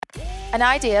An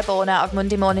idea born out of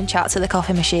Monday morning chats at the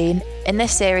coffee machine. In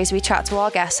this series, we chat to our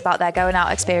guests about their going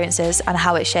out experiences and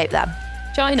how it shaped them.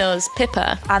 Join us,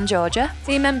 Pippa and Georgia,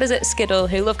 team members at Skiddle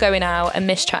who love going out and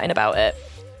miss chatting about it.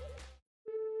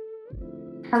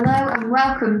 Hello and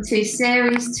welcome to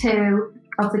Series 2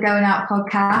 of the Going Out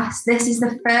podcast. This is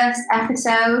the first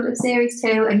episode of Series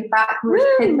 2 and you're back with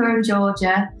Pippa and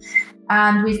Georgia.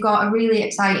 And we've got a really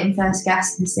exciting first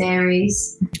guest in the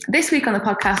series. This week on the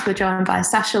podcast, we're joined by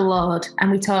Sacha Lord,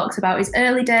 and we talked about his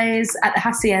early days at the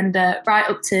Hacienda, right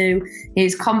up to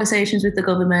his conversations with the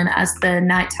government as the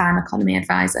nighttime economy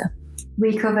advisor.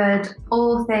 We covered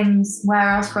all things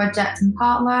Warehouse Project and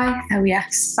Parklife. Oh,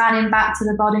 yes. Spanning back to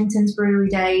the Boddington's brewery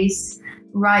days,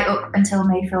 right up until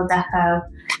Mayfield Depot.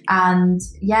 And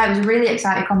yeah, it was a really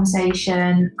exciting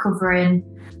conversation covering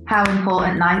how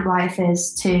important nightlife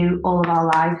is to all of our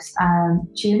lives.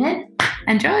 Tune in.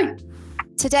 Enjoy.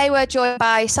 Today we're joined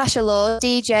by Sacha Lord,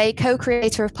 DJ,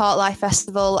 co-creator of Parklife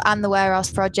Festival and the Warehouse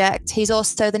Project. He's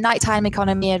also the nighttime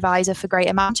economy advisor for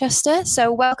Greater Manchester.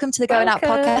 So welcome to the Going Out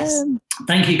podcast.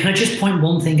 Thank you. Can I just point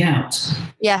one thing out?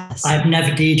 Yes. I've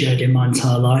never DJ'd in my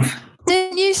entire life.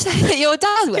 Didn't you say that your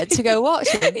dad went to go watch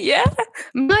it? Yeah.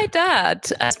 My dad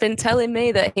has been telling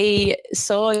me that he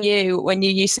saw you when you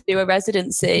used to do a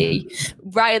residency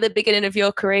right at the beginning of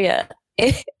your career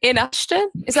in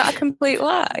Ashton. Is that a complete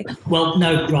lie? Well,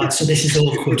 no, right. So this is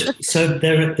awkward. So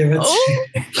there is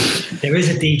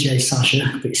a DJ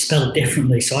Sacha, but it's spelled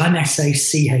differently. So I'm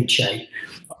S-A-C-H-A.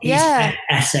 He's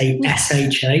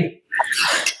S-A-S-H-A.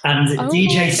 And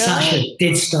DJ Sacha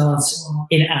did start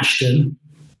in Ashton.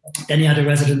 Then he had a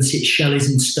residency at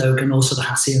Shelley's in Stoke and also the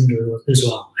Hacienda as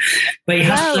well. But he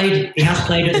has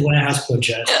played at the Warehouse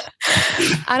Project.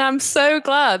 And I'm so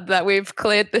glad that we've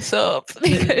cleared this up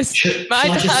because my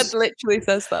dad literally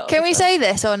says that. Can we say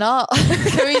this or not?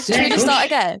 Should we just start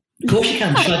again? Of course you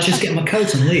can. Should I just get my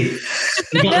coat and leave?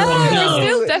 No. Want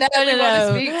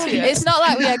to speak to you. It's not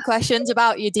like we had questions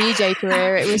about your DJ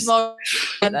career. It was more...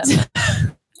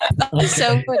 That's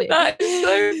so funny. That is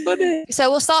so funny.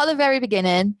 So we'll start at the very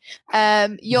beginning.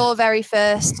 Your very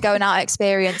first going out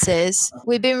experiences.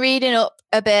 We've been reading up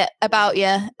a bit about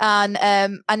you, and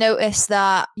I noticed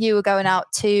that you were going out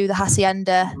to the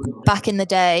Hacienda back in the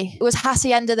day. Was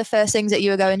Hacienda the first things that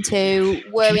you were going to?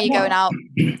 Where were you going out?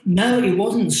 No, it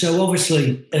wasn't. So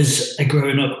obviously, as a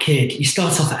growing up kid, you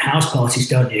start off at house parties,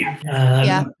 don't you?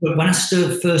 Yeah. But when I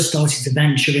first started to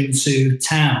venture into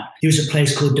town, there was a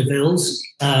place called DeVille's,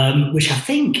 which I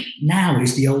think now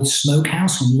is the old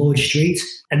Smokehouse on Lloyd Street.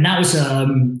 And that was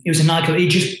it was a nightclub. It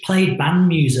just played band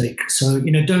music. So,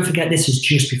 don't forget this is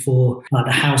just before like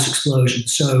the house explosion.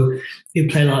 So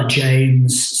you'd play like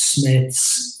James,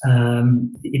 Smiths,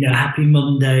 Happy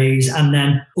Mondays. And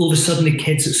then all of a sudden the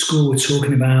kids at school were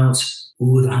talking about,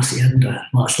 the Hacienda.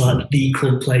 That's like the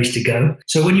cool place to go.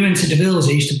 So when you went to DeVille's,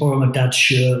 I used to borrow my dad's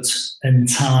shirt and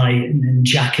tie and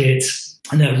jacket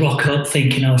and then rock up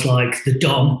thinking I was like the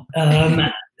Dom.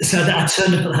 So that I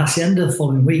turned up at the Hacienda the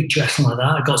following week dressing like that.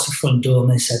 I got to the front door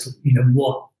and they said,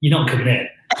 what? You're not coming in.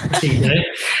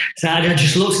 So I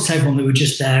just looked at everyone that were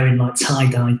just there in like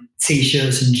tie-dye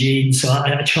T-shirts and jeans. So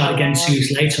I tried again 2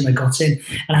 weeks later and I got in.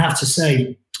 And I have to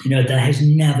say, there has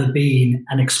never been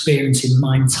an experience in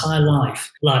my entire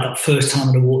life like that first time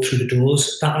when I walked through the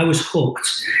doors that I was hooked.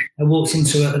 I walked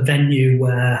into a venue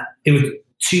where there were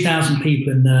 2,000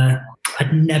 people in there.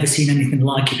 I'd never seen anything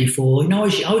like it before. I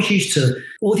was used to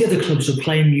all the other clubs were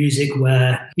playing music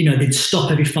where, they'd stop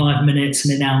every 5 minutes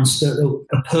and announce that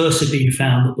a purse had been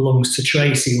found that belongs to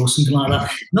Tracy or something like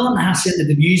that. Not on the Hacienda,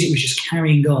 the music was just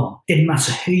carrying on. Didn't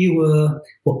matter who you were,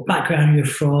 what background you were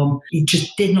from. It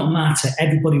just did not matter.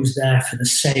 Everybody was there for the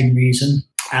same reason.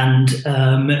 And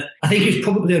I think it was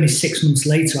probably only 6 months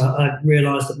later I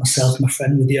realised that myself and my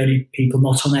friend were the only people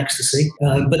not on ecstasy.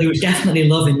 But there was definitely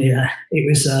love in the air. It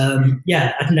was,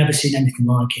 I'd never seen anything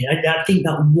like it. I think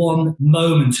that one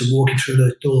moment of walking through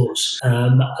those doors,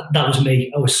 that was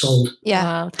me. I was sold.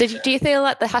 Yeah. Wow. Do you feel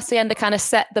like the Hacienda kind of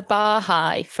set the bar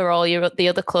high for all the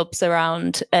other clubs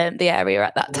around the area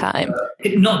at that time?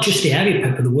 Not just the area,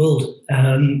 Pepper, the world.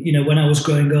 When I was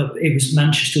growing up,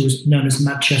 Manchester was known as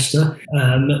Manchester.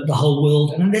 The whole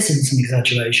world, and this isn't an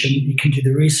exaggeration, you can do the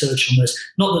research on this,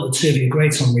 not that the two of you are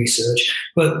great on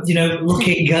research, but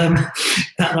looking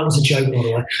that was a joke, by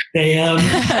the way. They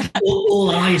all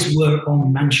eyes were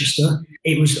on Manchester.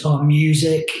 It was our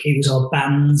music, it was our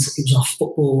bands, it was our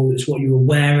football, it was what you were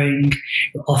wearing,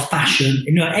 our fashion,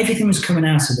 everything was coming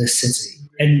out of this city.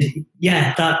 And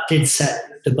yeah, that did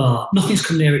set the bar. Nothing's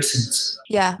come near it since.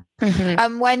 Yeah. Mm-hmm.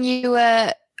 And when you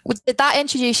were Did that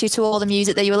introduce you to all the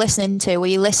music that you were listening to? Were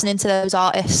you listening to those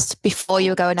artists before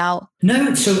you were going out?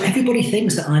 No, so everybody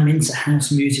thinks that I'm into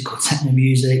house music or techno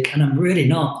music, and I'm really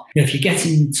not. If you get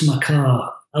into my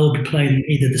car, I will be playing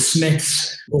either the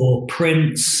Smiths or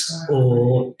Prince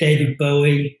or David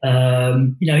Bowie.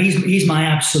 He's my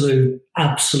absolute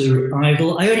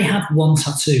idol. I only have one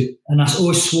tattoo, and I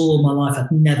always swore all my life I'd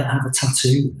never have a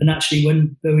tattoo. And actually,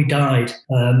 when Bowie died,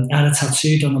 I had a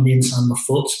tattoo done on the inside of my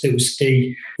foot. It was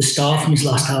the star from his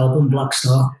last album, Black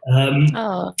Star.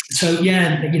 So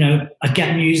yeah, I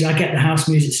get music, I get the house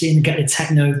music scene, I get the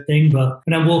techno thing, but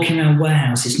when I'm walking around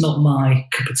Warehouse, it's not my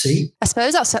cup of tea. I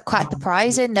suppose that's quite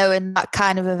surprising, knowing that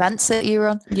kind of events that you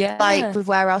run, like with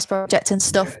Warehouse Project and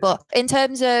stuff. But in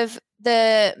terms of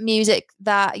the music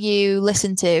that you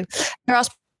listen to,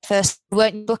 first,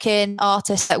 weren't you booking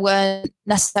artists that weren't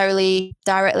necessarily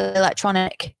directly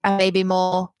electronic and maybe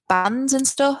more bands and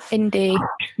stuff? Indie.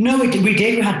 No, we did.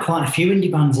 We had quite a few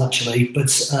indie bands actually,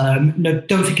 but no,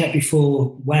 don't forget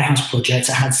before Warehouse Project,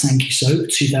 I had Sankey Soap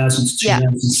 2000 to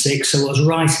 2006, so I was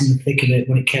right in the thick of it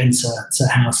when it came to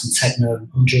house and techno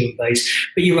and drum and bass.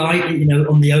 But you're right,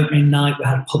 on the opening night we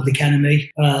had Public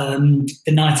Enemy.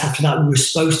 The night after that we were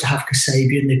supposed to have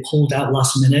Kasabian, they pulled out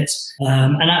last minute,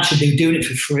 and actually they were doing it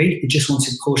for free. They just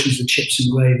wanted portions of chips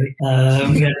and gravy.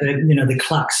 We had the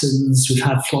Claxons, we've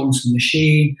had Florence and the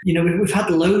Machine. We've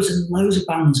had loads and loads of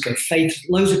bands go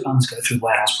through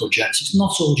Warehouse Projects. It's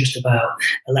not all just about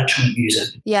electronic music.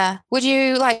 Yeah. Would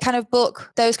you kind of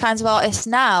book those kinds of artists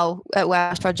now at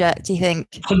Warehouse Project, do you think?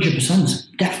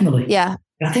 100%, definitely. Yeah.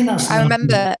 I think that's. I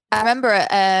remember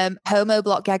at Homo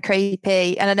Block you had Crazy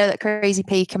P, and I know that Crazy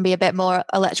P can be a bit more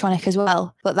electronic as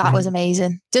well, but that was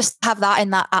amazing. Just have that in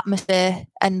that atmosphere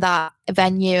and that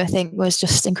venue, I think, was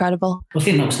just incredible. I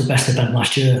think that was the best event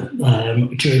last year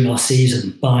during our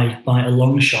season by a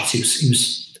long shot. It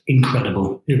was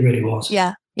incredible. It really was.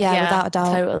 Yeah, without a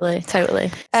doubt.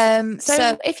 Totally.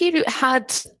 So if you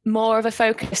had more of a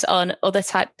focus on other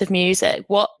types of music,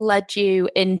 what led you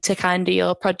into kind of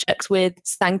your projects with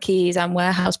Sankey's and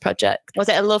Warehouse Project? Was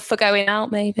it a love for going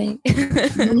out, maybe?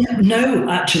 No,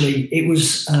 actually, it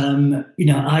was, a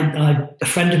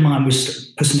friend of mine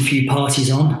was putting a few parties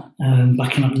on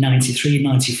back in 93,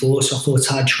 94, so I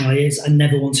thought I'd try it. I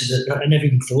never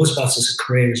even thought about it as a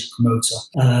career as a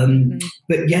promoter.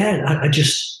 But yeah, I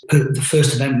just, the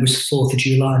first event was 4th of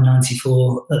July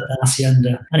 94 at the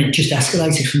Hacienda, and it just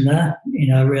escalated from there.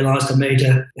 I realised I made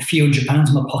a few £100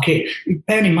 in my pocket.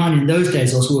 Bearing in mind, in those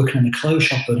days, I was working in a clothes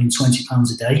shop earning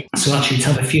 £20 a day. So actually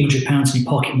to have a few £100 in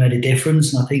your pocket made a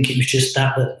difference. And I think it was just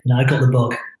that I got the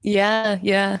bug.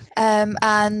 Yeah.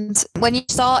 And when you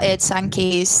started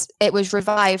Sankey's, it was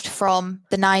revived from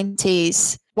the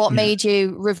 90s. What made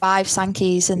you revive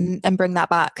Sankey's and bring that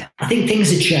back? I think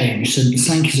things had changed. So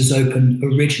Sankey's was open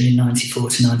originally in 94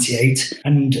 to 98.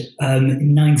 And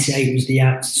 98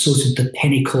 was sort of the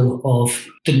pinnacle of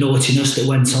the naughtiness that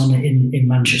went on in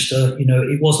Manchester.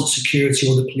 It wasn't security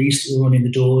or the police that were running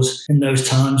the doors in those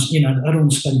times. I don't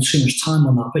want to spend too much time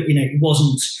on that, but it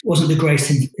wasn't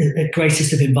the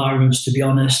greatest of environments, to be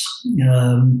honest.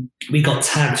 We got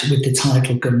tagged with the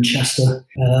title Gunchester.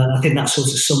 I think that sort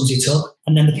of sums it up.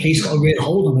 And then the police got a real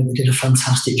hold on it. They did a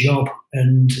fantastic job.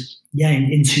 And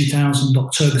in 2000,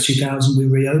 October 2000, we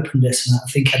reopened it, and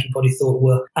I think everybody thought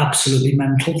we're absolutely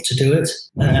mental to do it.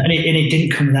 And it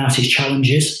didn't come without its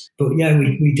challenges. But yeah,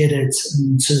 we did it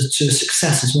to a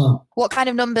success as well. What kind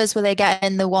of numbers were they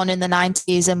getting, the one in the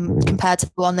 90s and compared to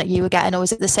the one that you were getting, or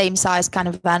was it the same size kind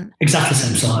of event? Exactly the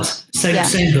same size.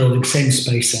 Same building, same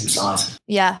space, same size.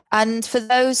 Yeah. And for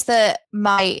those that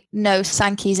might know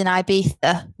Sankey's in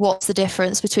Ibiza, what's the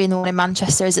difference between the one in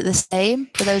Manchester? Is it the same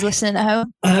for those listening at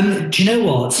home? Do you know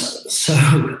what? So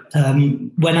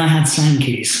when I had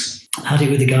Sankey's, I had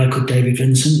it with a guy called David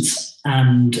Vincent.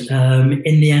 And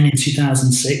in the end, in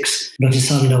 2006, I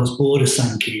decided I was bored of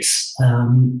Sankey's.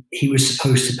 He was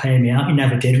supposed to pay me out. He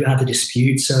never did. We had a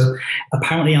dispute. So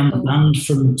apparently I'm banned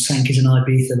from Sankey's in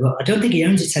Ibiza, but I don't think he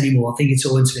owns it anymore. I think it's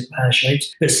all into it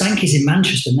pear-shaped. But Sankey's in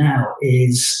Manchester now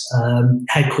is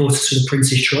headquarters for the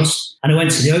Prince's Trust. And I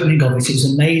went to the opening of it. It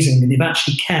was amazing. And they've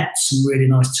actually kept some really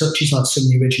nice touches, like some of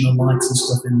the original lights and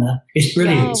stuff in there. It's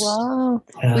brilliant. Oh,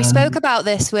 wow. We spoke about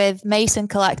this with Mason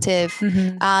Collective,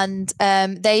 and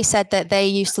they said that they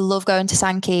used to love going to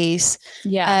Sankey's.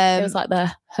 Yeah, it was like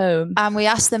the home. And we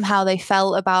asked them how they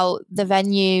felt about the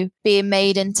venue being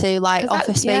made into like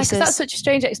office spaces. Yeah, that's such a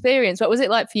strange experience. What was it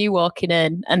like for you walking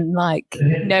in and like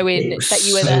knowing that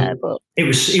you were there? But it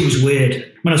was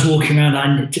weird when I was walking around,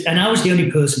 and I was the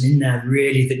only person in there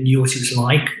really that knew what it was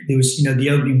like. There was, the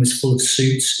opening was full of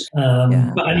suits, but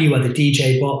I knew where the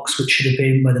DJ box, which should have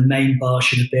been, where the main bar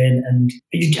should have been. And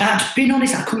being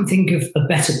honest, I couldn't think of a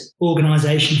better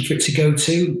organisation for it to go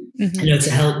to,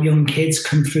 to help young kids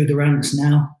come through the ranks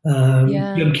now.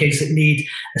 Young kids that need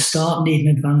a start, need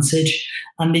an advantage,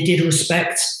 and they did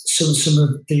respect some of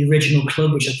the original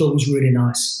club, which I thought was really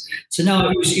nice. So no,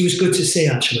 it was good to see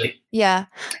actually. Yeah,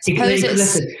 it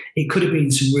could have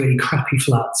been some really crappy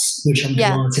flats, which I'm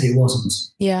delighted it wasn't.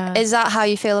 Yeah, is that how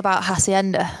you feel about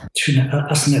Hacienda?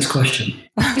 That's the next question.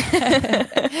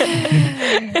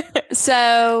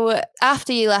 So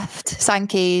after you left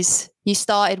Sankey's, you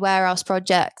started Warehouse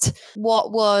Project.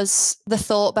 What was the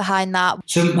thought behind that?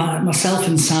 So myself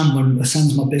and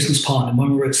Sam's my business partner,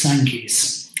 when we were at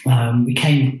Sankey's, we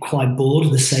came quite bored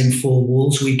of the same four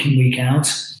walls week in, week out.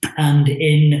 And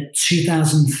in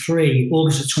 2003,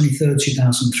 August of 23rd,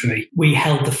 2003, we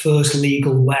held the first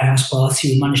legal warehouse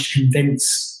party. We managed to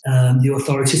convince the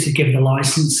authorities to give it a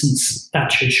license since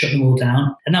Thatcher had shut them all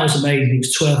down. And that was amazing. It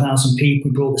was 12,000 people.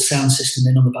 We brought the sound system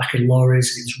in on the back of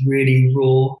lorries. It was really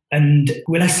raw. And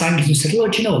we left Sankey and said, well,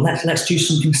 do you know what? Let's do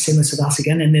something similar to that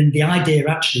again. And then the idea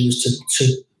actually was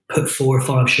to put 4 or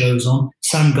 5 shows on.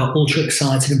 Sam got ultra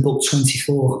excited and booked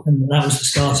 24, and that was the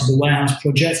start of the Warehouse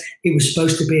Project. It was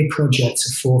supposed to be a project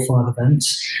of 4 or 5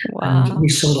 events. Wow. And we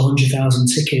sold 100,000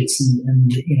 tickets,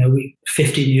 and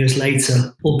 15 years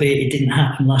later, albeit it didn't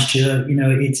happen last year,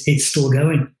 it's still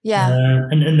going. Yeah.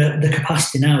 And the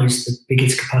capacity now is the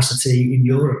biggest capacity in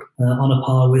Europe, on a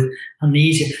par with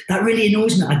Amnesia. That really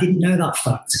annoys me. I didn't know that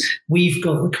fact. We've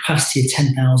got the capacity of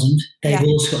 10,000. They've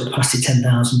also got the capacity of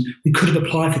 10,000. We could have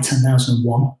applied for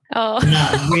 10,001. Oh. And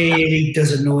that really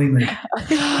does annoy me. And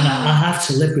I have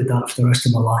to live with that for the rest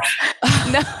of my life.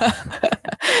 No.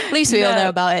 At least we all know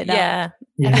about it now.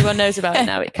 Yeah. Everyone knows about it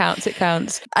now. It counts.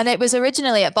 And it was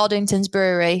originally at Boddington's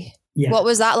Brewery. Yeah. What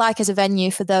was that like as a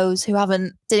venue for those who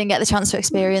didn't get the chance to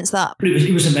experience that?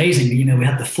 It was amazing. We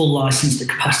had the full license, the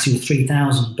capacity of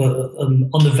 3,000, but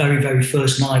on the very, very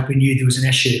first night, we knew there was an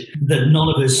issue that none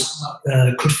of us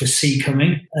could foresee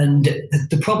coming. And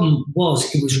the problem was,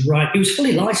 it was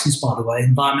fully licensed, by the way.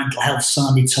 Environmental Health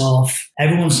signed it off.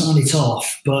 Everyone signed it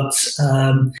off. But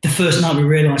the first night we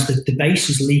realised that the base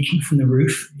was leaking from the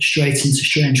roof straight into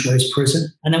Strangeways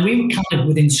Prison. And then we were kind of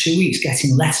within 2 weeks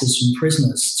getting letters from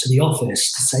prisoners to the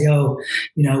office to say,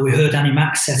 we heard Annie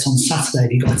Mac set on Saturday,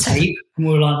 have you got a tape? And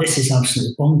we were like, this is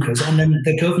absolutely bonkers. And then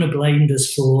the governor blamed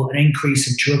us for an increase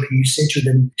of drug usage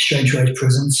within Strangeways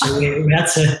Prison. So we had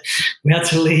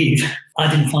to leave. I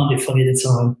didn't find it funny at the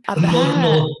time,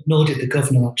 nor did the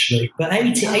governor actually. But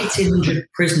 1,800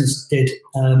 prisoners did,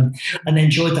 and they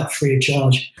enjoyed that free of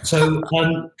charge. So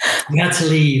we had to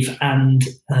leave, and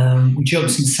we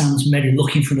jumped in Sam's Medley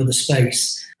looking for another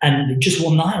space. And just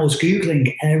one night I was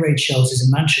Googling air raid shelters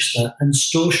in Manchester, and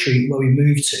Store Street, where we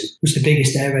moved to, was the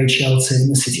biggest air raid shelter in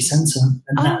the city centre.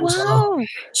 And that was our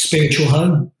spiritual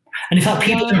home. And in fact,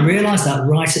 people don't realise that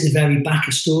right at the very back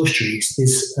of Store Street,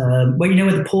 there's, where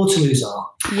the Portaloos are,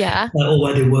 or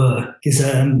where they were, there's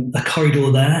a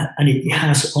corridor there, and it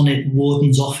has on it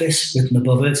Warden's office written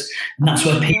above it. And that's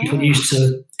where people used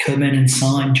to come in and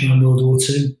sign during World War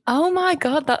II. Oh my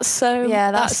God, that's so...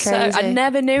 Yeah, that's crazy. I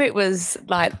never knew it was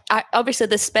like... obviously,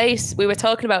 the space, we were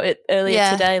talking about it earlier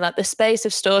today, like the space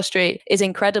of Store Street is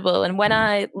incredible. And when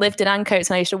I lived in Ancoats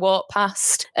and I used to walk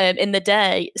past in the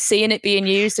day, seeing it being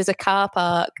used as a car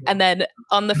park, and then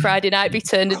on the Friday night be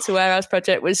turned into Warehouse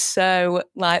Project was so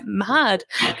like mad.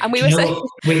 And we were saying...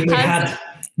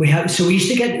 we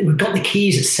got the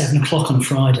keys at 7 o'clock on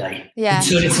Friday. Yeah. We'd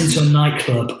turn it into a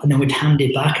nightclub, and then we'd hand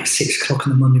it back at 6 o'clock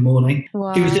on the Monday morning.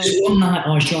 Wow. There was this one night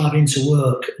I was driving into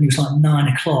work, and it was like 9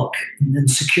 o'clock, and then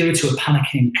security were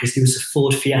panicking because there was a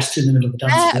Ford Fiesta in the middle of the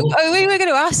dance floor. We were going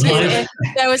to ask you if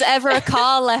there was ever a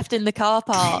car left in the car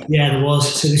park. Yeah, there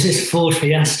was. So there's this Ford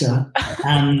Fiesta,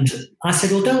 and I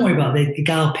said, well, don't worry about it. The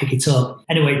guy will pick it up.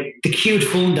 Anyway, the queue had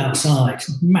formed outside,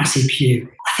 I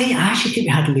actually think we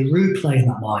had LaRue playing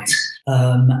that night.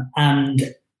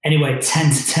 And anyway,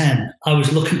 10 to 10, I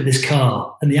was looking at this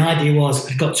car, and the idea was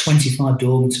I got 25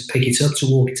 doormen to pick it up, to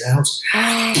walk it out.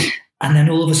 And then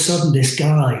all of a sudden, this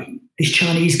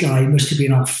Chinese guy, must have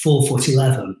been like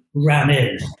 4'11", ran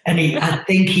in. And I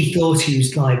think he thought he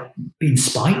was like being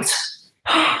spiked.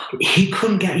 he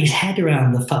couldn't get his head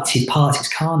around the fact he'd parked his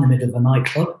car in the middle of a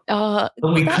nightclub. Oh,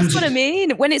 that's what I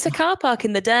mean. When it's a car park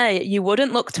in the day, you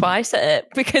wouldn't look twice at it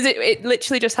because it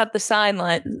literally just had the sign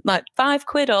like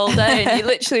 £5 all day, and you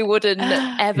literally wouldn't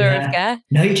ever have guessed.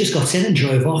 No, he just got in and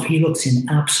drove off. He looked in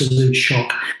absolute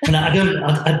shock. And I'd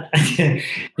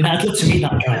love to meet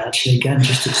that guy actually again,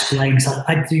 just to explain, because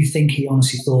I do think he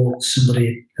honestly thought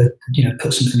somebody had,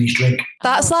 put something in his drink.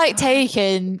 That's like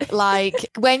taking,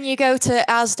 when you go to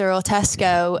Asda or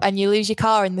Tesco and you lose your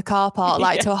car in the car park,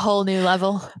 to a whole new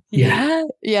level. Yeah.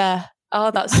 Oh,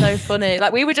 that's so funny.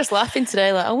 We were just laughing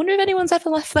today. I wonder if anyone's ever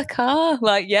left their car.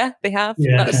 Yeah, they have.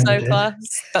 Yeah, that's so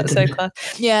class. That's so class.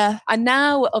 Yeah. And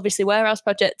now, obviously, Warehouse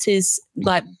Project is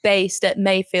based at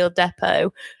Mayfield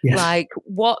Depot. Yes.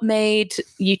 What made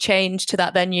you change to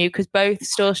that venue? Because both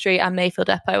Store Street and Mayfield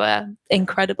Depot are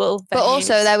incredible venues. But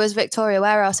also there was Victoria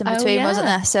Warehouse in between, wasn't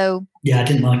there? So yeah, I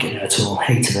didn't like it at all.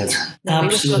 Hated it.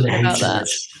 Absolutely hated it.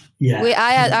 Yeah.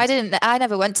 I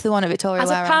never went to the one at Victoria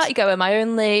Warehouse. As a party goer, my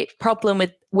only problem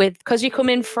with because you come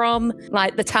in from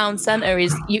the town centre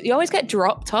is you always get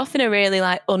dropped off in a really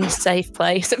unsafe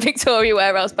place at Victoria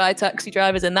Warehouse by taxi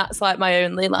drivers, and that's my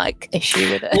only issue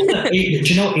with it. Well, do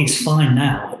you know, it's fine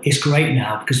now. It's great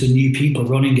now because the new people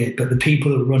running it, but the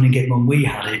people that were running it when we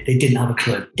had it, they didn't have a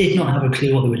clue. Did not have a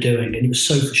clue what they were doing, and it was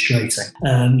so frustrating.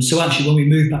 So actually, when we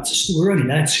moved back to, we were only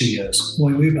there 2 years.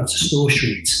 When we moved back to Store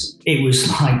Street, it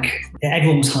was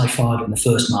everyone was high-fiving the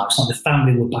first night. It's the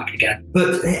family were back again.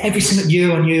 But every single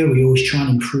year on year, we always try and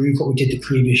improve what we did the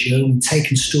previous year. We've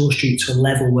taken Store Street to a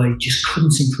level where you just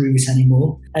couldn't improve it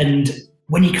anymore. And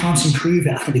when you can't improve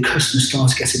it, I think the customers start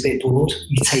to get a bit bored.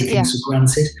 You take things for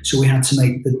granted. So we had to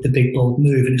make the big, bold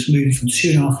move. And it's moving from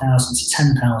 2,500 to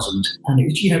 10,000. And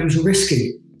it was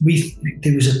risky.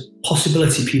 There was a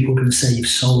possibility people were going to say you've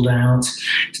sold out,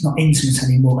 it's not intimate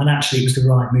anymore, and actually it was the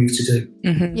right move to do.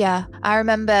 Mm-hmm. Yeah, I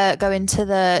remember going to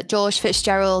the George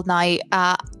Fitzgerald night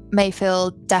at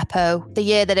Mayfield Depot the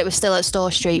year that it was still at Store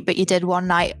Street, but you did one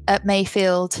night at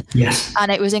Mayfield. Yes.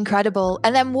 And it was incredible.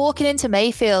 And then walking into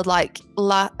Mayfield not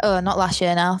last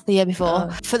year now, the year before,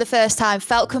 for the first time,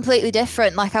 felt completely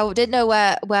different. I didn't know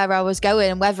where I was going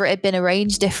and whether it had been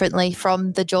arranged differently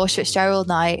from the George Fitzgerald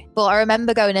night. But I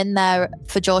remember going in there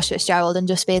for George Fitzgerald and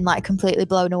just being completely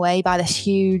blown away by this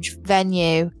huge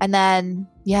venue. And then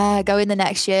going the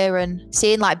next year and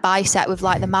seeing Bicep with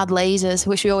the mad lasers,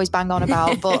 which we always bang on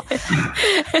about, but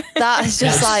that is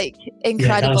just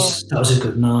incredible. Yeah, that was a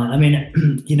good night. I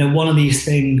mean, one of these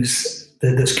things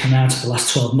that's come out of the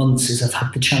last 12 months is I've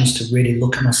had the chance to really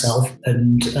look at myself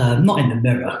and not in the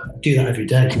mirror, I do that every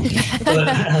day, but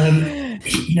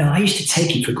I used to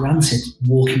take it for granted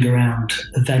walking around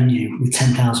a venue with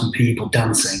 10,000 people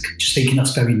dancing, just thinking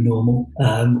that's very normal,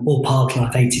 or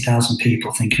Parklife, 80,000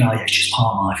 people thinking, oh yeah, it's just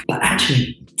Parklife. But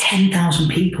actually 10,000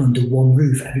 people under one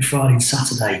roof every Friday and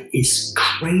Saturday, it's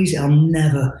crazy. I'll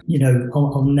never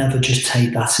just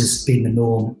take that as being the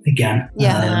norm again.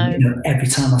 Every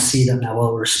time I see that now,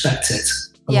 I'll respect it.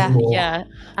 Yeah.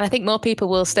 And I think more people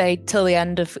will stay till the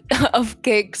end of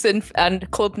gigs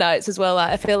and club nights as well.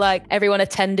 I feel like everyone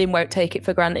attending won't take it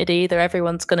for granted either.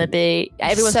 Everyone's going to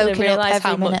realise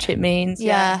how much it means.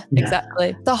 Yeah,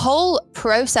 exactly. The whole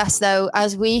process though,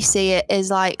 as we see it,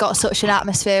 is got such an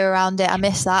atmosphere around it. I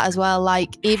miss that as well.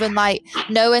 Even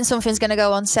knowing something's going to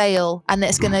go on sale and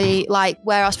it's going to be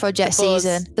Warehouse Project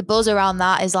season. The buzz around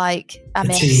that is I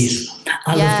miss. Tease.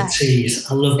 I love the tease.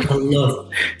 I love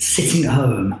sitting at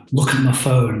home, looking at my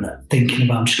phone, thinking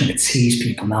about I'm just going to tease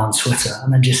people now on Twitter,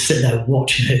 and then just sit there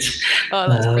watching it. Oh,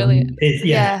 that's brilliant. It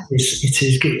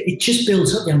is good. It just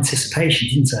builds up the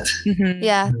anticipation, doesn't it? Mm-hmm.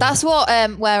 Yeah, that's what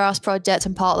Warehouse Project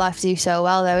and Parklife do so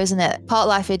well, though, isn't it?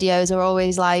 Parklife videos are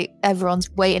always everyone's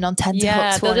waiting on 10 to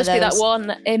Yeah, there'll just be that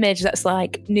one image that's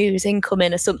news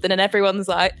incoming or something, and everyone's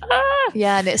ah!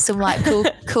 Yeah, and it's some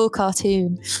cool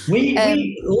cartoon.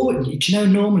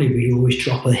 Normally we always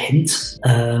drop a hint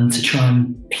to try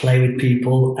and play with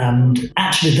people, and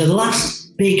actually the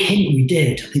last big hint we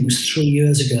did, I think it was 3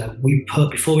 years ago,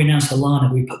 before we announced the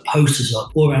lineup, we put posters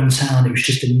up all around town. It was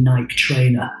just a Nike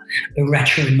trainer, a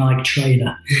retro Nike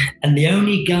trainer, and the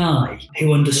only guy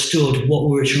who understood what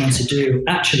we were trying to do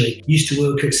actually used to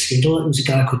work at Skiddle. It was a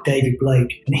guy called David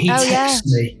Blake, and he texted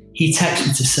me. He texted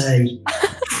me to say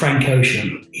Frank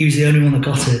Ocean. He was the only one that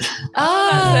got it.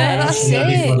 Oh, that's sick.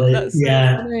 That's so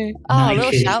funny. Oh, a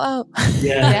little shout out.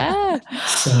 Yeah.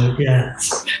 So yeah.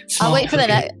 I'll wait for the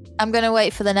next. I'm going to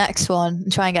wait for the next one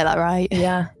and try and get that right.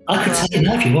 Yeah. I could tell you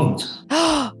now if you want.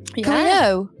 Can we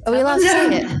know? Are we allowed to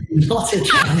say it? Not a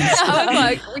chance. I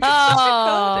was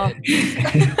we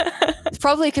can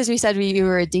Probably because we said you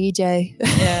were a DJ.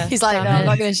 Yeah. He's like, no, I'm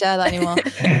not going to share that anymore.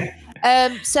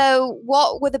 So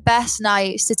what were the best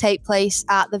nights to take place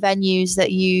at the venues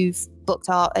that you've booked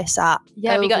artists at?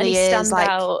 Yeah, have you got any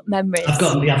standout memories? I've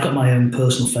got my own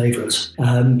personal favourites.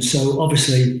 So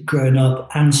obviously, growing up,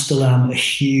 and still am a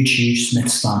huge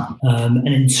Smiths fan. And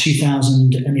in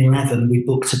 2011, we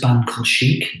booked a band called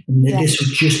Chic. And this was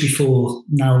just before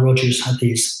Nile Rodgers had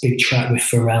this big track with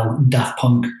Pharrell and Daft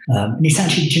Punk. And it's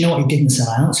actually, do you know what? He didn't sell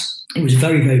out. It was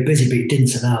very, very busy, but it didn't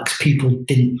sell out because people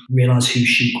didn't realise who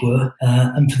Chic were.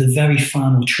 And for the very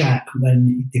final track,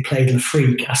 when they played La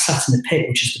Freak, I sat in the pit,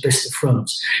 which is the bit at the front,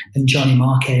 and Johnny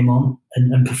Marr came on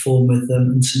and performed with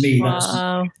them. And to me,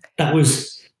 that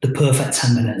was the perfect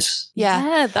 10 minutes.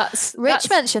 Yeah, that's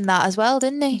Rich mentioned that as well,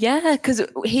 didn't he? Yeah, because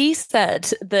he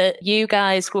said that you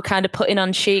guys were kind of putting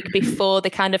on Chic before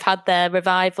they kind of had their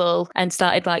revival and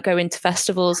started like going to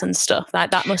festivals and stuff.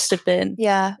 Like that must have been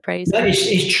crazy. No,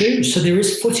 it's true. So there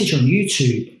is footage on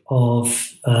YouTube of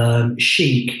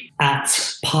Chic at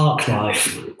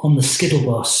Parklife on the Skittle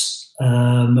bus.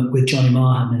 With Johnny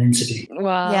Marr having an interview.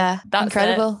 Wow. Yeah, that's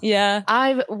incredible. Yeah.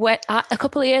 I went a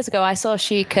couple of years ago, I saw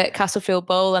Chic at Castlefield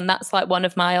Bowl, and that's like one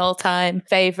of my all-time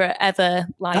favourite ever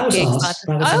gigs.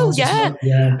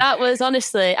 That was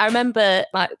honestly, I remember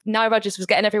like Nile Rodgers was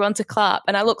getting everyone to clap,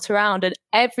 and I looked around and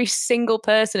every single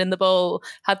person in the bowl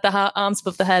had their arms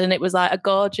above their head, and it was like a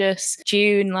gorgeous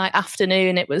June like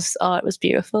afternoon. It was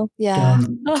beautiful. Yeah.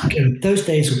 Those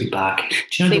days will be back.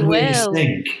 Do you know the weirdest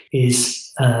thing is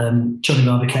Johnny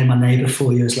Marr became my neighbour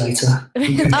 4 years later.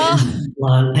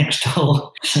 Next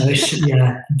door. So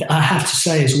yeah, I have to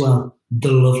say as well,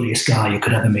 the loveliest guy you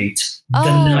could ever meet.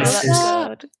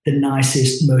 The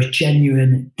nicest, most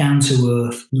genuine, down to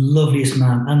earth, loveliest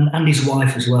man, and his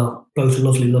wife as well. Both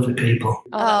lovely people.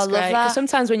 That's great. Because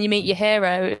sometimes when you meet your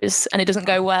heroes and it doesn't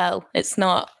go well, it's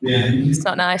not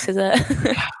nice, is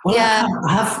it? Well, yeah.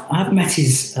 I have met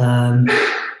his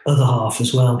other half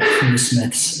as well from the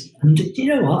Smiths. And you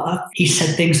know what? He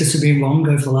said things that have been wrong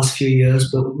over the last few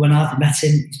years, but when I've met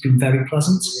him, he's been very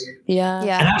pleasant. Yeah.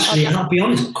 And actually, I'll be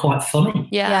honest, quite funny.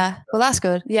 Yeah. Well, that's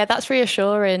good. Yeah, that's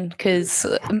reassuring because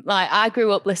like I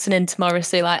grew up listening to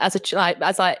Morrissey as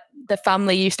the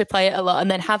family used to play it a lot, and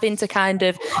then having to kind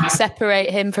of separate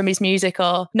him from his music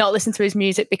or not listen to his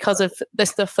music because of the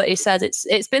stuff that he says.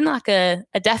 It's been like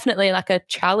definitely like a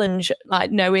challenge,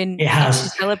 like knowing how to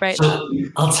celebrate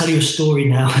that. I'll tell you a story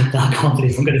now that I can't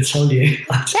believe I'm going to tell you.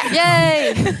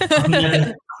 Yay!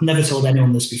 I've never told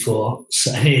anyone this before,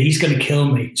 so he's going to kill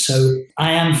me. So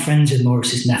I am friends with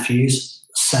Morrissey's nephews,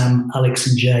 Sam, Alex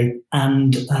and Jay,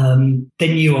 and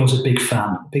they knew I was a big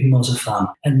Mozza fan.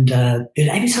 And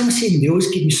every time I see them, they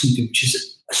always give me something which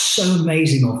is so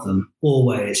amazing of them,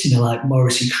 always, like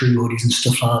Morrissey crew hoodies and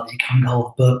stuff like that you can't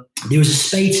hold. But there was a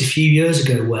spate a few years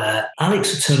ago where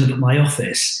Alex would turn up at my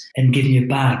office and give me a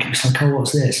bag. It's like, oh,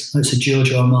 what's this? Oh, it's a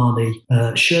Giorgio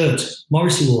Armani shirt.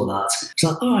 Morrissey wore that. It's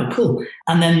like, all right, cool.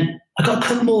 And then I got a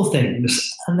couple more things.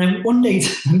 And then one day he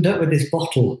turned up with this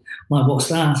bottle. I'm like, what's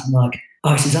that? I'm like,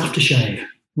 oh, it's his aftershave.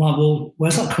 I'm like, well,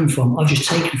 where's that come from? I've just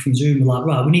taken it from Zoom. I'm like,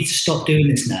 right, we need to stop doing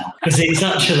this now. Because it's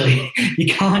actually, you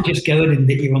can't just go in and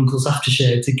nick your uncle's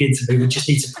aftershave to give to me. We just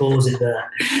need to pause it there.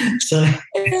 So,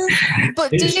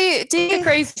 but do you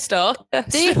crazy stuff?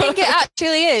 Do you think it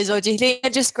actually is, or do you think they're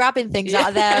just grabbing things out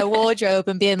of their wardrobe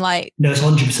and being like? No, it's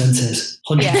 100% is.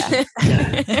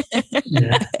 100%.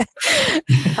 Yeah.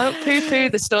 Don't poo-poo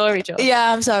the story, John.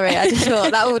 Yeah, I'm sorry. I just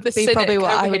thought that would be probably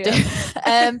what I would do.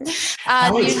 And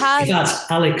Alex, you had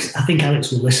Alex. I think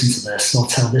Alex will listen to this. I'll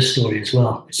tell this story as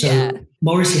well. So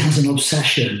Morrissey has an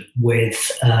obsession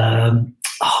with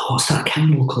what's that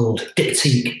candle called?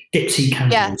 Diptyque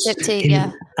candles. Yeah,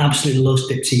 Diptyque. Absolutely loves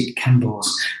Diptyque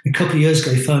candles. A couple of years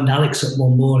ago, he phoned Alex up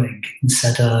one morning and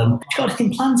said, "Have you got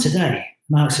anything planned today?"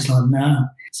 And Alex is like, "No."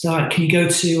 So, all right, can you go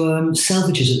to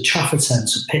Selvages at the Trafford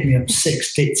Centre and pick me up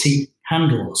 6 Diptyque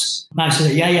handles? And I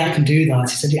said, yeah, I can do that.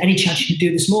 He said, any chance you can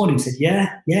do it this morning? He said,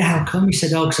 yeah, how come? He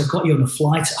said, because I've got you on a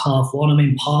flight at 1:30. I'm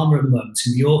in Palma at the moment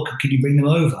in New York. Can you bring them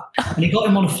over? And he got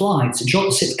him on a flight to drop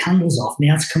the 6 candles off, and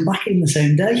he had to come back in the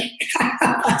same day.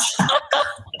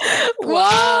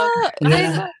 Wow.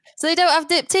 Yeah. So they don't have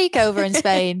Diptyque over in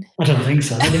Spain? I don't think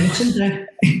so. They mustn't do.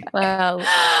 Well,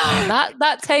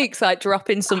 that takes like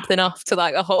dropping something off to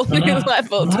like a whole new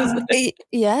level, doesn't it?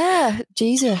 Yeah,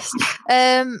 Jesus.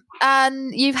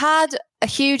 And you've had a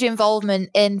huge involvement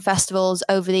in festivals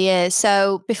over the years.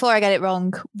 So before I get it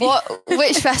wrong,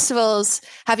 which festivals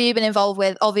have you been involved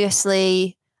with?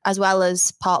 Obviously, as well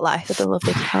as Parklife, with the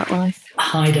lovely Parklife.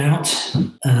 Hideout,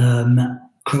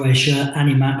 Croatia,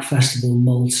 Annie Mac Festival,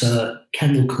 Malta,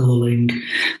 Kendall Calling,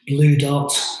 Blue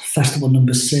Dot Festival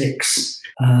number 6.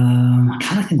 I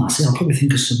kind of think that's it. I'll probably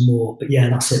think of some more, but yeah,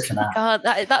 that's it for now. God,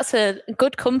 that's a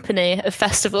good company of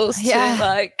festivals to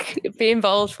like be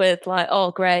involved with. Like, oh,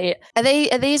 great. Are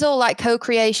these all like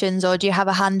co-creations, or do you have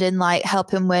a hand in like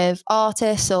helping with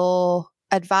artists or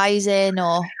advising?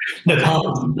 Or no,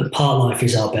 Parklife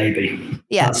is our baby.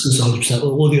 Yeah, that's 100%.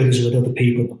 All the others are with other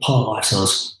people, but Parklife's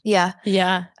ours.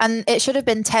 Yeah. And it should have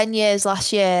been 10 years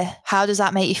last year. How does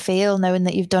that make you feel, knowing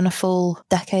that you've done a full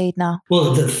decade now?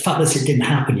 Well, the fact that it didn't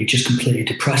happen, you just completely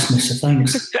depressed me, so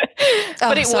thanks.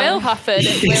 But it will happen.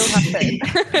 It will happen.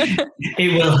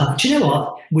 It will happen. Do you know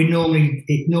what?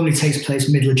 It normally takes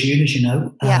place middle of June, as you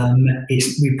know. Yeah.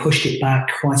 We pushed it back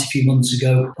quite a few months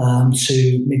ago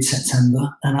to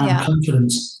mid-September, and I'm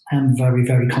confident. I'm very,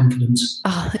 very confident.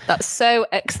 Oh, that's so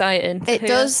exciting. It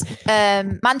does.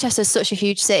 Manchester's such a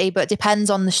huge city, but it depends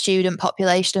on the student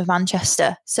population of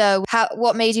Manchester. So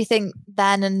what made you think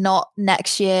then and not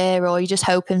next year, or are you just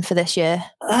hoping for this year?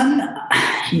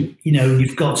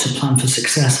 You've got to plan for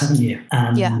success, haven't you?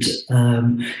 And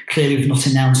clearly we've not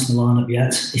announced the lineup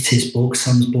yet. It is booked,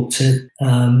 Sam's booked it.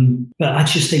 But I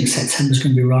just think September's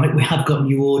going to be right. We have got a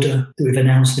new order that we've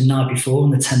announced the night before, on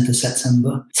the 10th of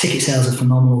September. Ticket sales are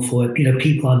phenomenal for it.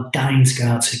 People are dying to go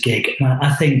out to a gig. And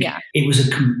I think it was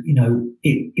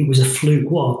it was a fluke.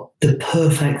 What the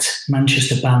perfect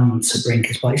Manchester band to bring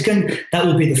us by. That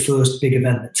will be the first big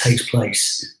event that takes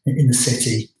place in the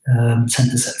city,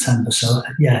 10th of September. So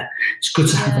it's good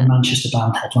to have a Manchester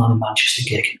band headline a Manchester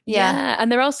gig. Yeah,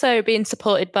 and they're also being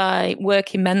supported by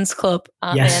Working Men's Club,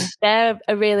 aren't they? And they're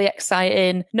a really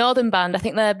exciting northern band. I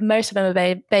think most of them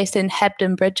are based in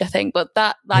Hebden Bridge, I think. But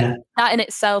that in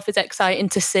itself is exciting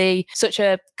to see such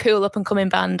a cool up and coming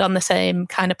band on the same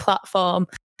kind of platform.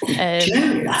 Do you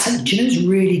know who's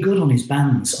really good on his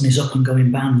bands, on his up and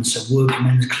going bands? So Working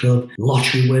Men's Club,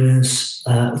 Lottery Winners,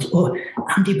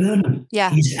 Andy Burnham.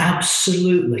 Yeah, he's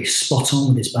absolutely spot on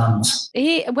with his bands.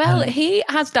 He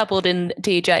has dabbled in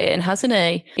DJing, hasn't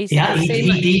he? He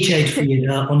DJ'd for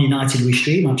on United We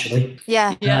Stream, actually.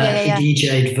 Yeah. He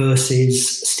DJ'd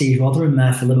versus Steve Rotherham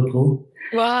there for Liverpool.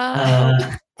 Wow.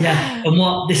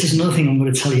 And this is another thing I'm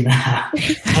going to tell you now.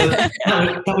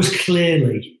 That was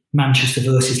clearly Manchester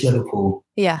versus Liverpool.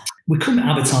 Yeah. We couldn't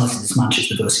advertise it as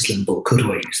Manchester versus Liverpool, could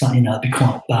we? Because that'd be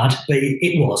quite bad, but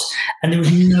it was. And there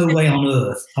was no way on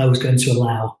earth I was going to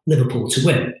allow Liverpool to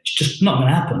win. It's just not going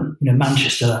to happen.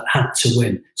 Manchester had to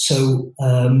win. So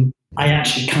I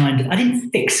actually I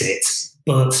didn't fix it,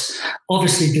 but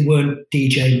obviously they weren't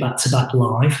DJing back-to-back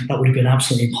live. That would have been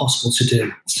absolutely impossible to do.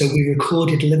 So we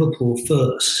recorded Liverpool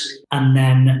first, and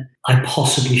then I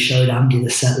possibly showed Andy the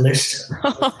set list.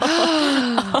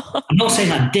 I'm not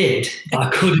saying I did, but I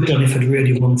could have done if I'd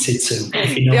really wanted to.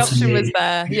 The option was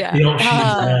there, The option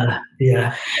was there,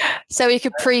 yeah. So you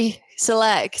could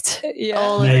pre-select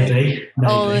all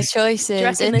the choices. Do you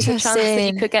reckon there's a chance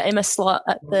that you could get him a slot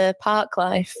at the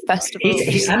Parklife Festival?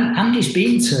 Andy's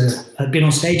been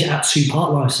on stage at 2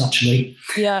 Parklifes, actually.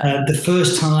 Yeah. The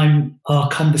first time our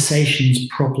conversations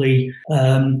probably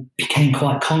became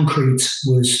quite concrete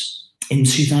was in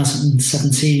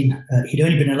 2017. He'd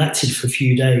only been elected for a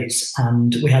few days,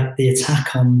 and we had the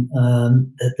attack on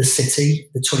the city,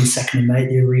 the 22nd of May,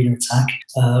 the arena attack.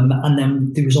 And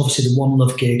then there was obviously the One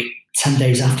Love gig 10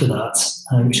 days after that,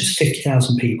 which was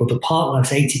 50,000 people. The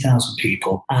Parklife's 80,000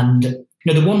 people. And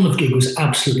the One Love gig was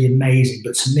absolutely amazing,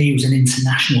 but to me it was an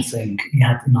international thing. You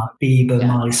had Bieber,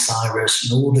 Miley Cyrus,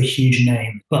 and all the huge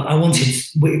names. But I wanted,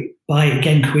 by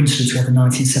again coincidence, we had the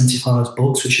 1975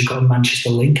 books, which have got a Manchester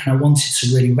link, and I wanted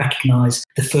to really recognise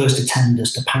the first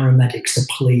attenders, the paramedics, the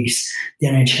police, the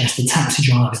NHS, the taxi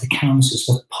drivers, the councillors,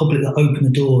 the public that opened the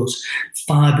doors,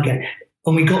 fire brigade.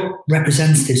 And we got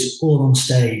representatives all on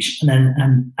stage,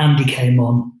 and Andy came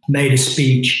on, made a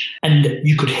speech, and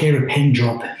you could hear a pin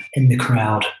drop in the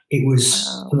crowd. It was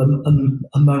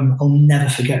a moment I'll never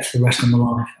forget for the rest of my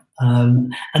life.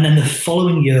 And then the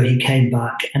following year, he came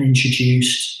back and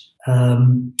introduced.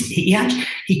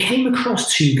 He came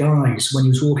across 2 guys when he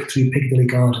was walking through Piccadilly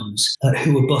Gardens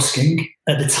who were busking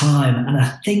at the time, and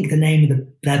I think the name of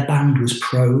their band was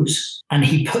Pros, and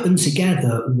he put them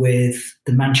together with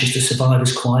the Manchester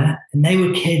Survivors Choir, and they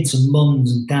were kids and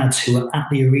mums and dads who were at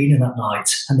the arena that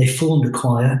night, and they formed a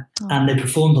choir and they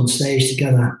performed on stage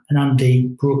together, and Andy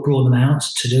brought them out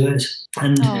to do it.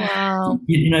 And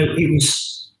it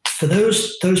was for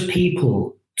those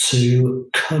people to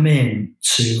come in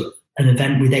to an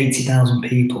event with 80,000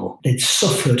 people. They'd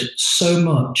suffered so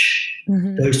much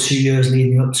those 2 years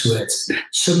leading up to it.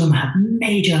 Some of them had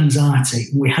major anxiety.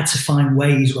 We had to find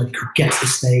ways where they could get to the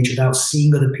stage without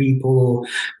seeing other people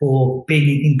or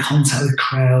being in contact with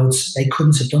crowds. They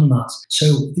couldn't have done that.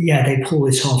 So yeah, they pulled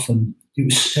it off, and it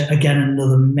was again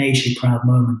another majorly proud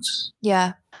moment.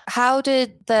 Yeah. How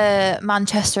did the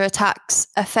Manchester attacks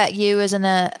affect you as an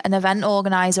event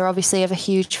organiser, obviously of a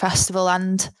huge festival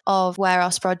and of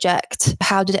Warehouse Project?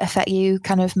 How did it affect you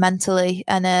kind of mentally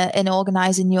and in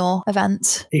organising your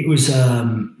events? It was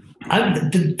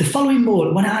the following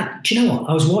morning, do you know what?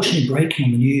 I was watching it breaking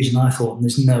on the news and I thought,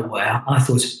 there's no way. I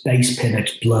thought a base pin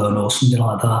had blown or something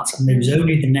like that. And it was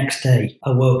only the next day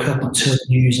I woke up and turned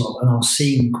the news on and I was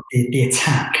seeing the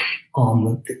attack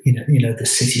on the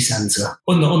city centre,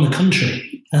 on the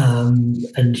country, and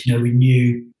we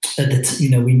knew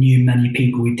we knew many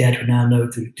people we dead. We now know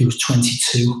that there was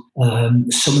 22.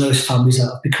 Some of those families that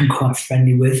I've become quite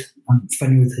friendly with. I'm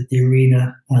friendly with the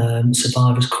Arena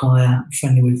Survivors Choir. I'm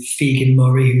friendly with Fegan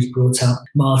Murray, who's brought out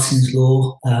Martin's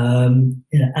Law.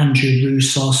 Andrew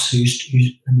Roussos,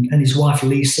 and his wife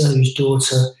Lisa, whose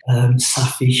daughter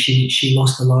Safi, she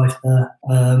lost her life there,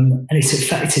 and it's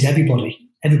affected everybody.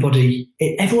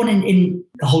 Everyone in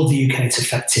the whole of the UK, it's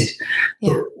affected.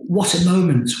 Yeah. But what a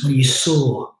moment when you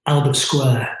saw Albert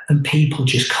Square and people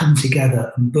just come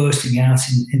together and bursting out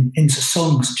into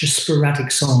songs, just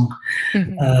sporadic song.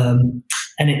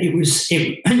 And it was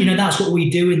that's what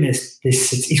we do in this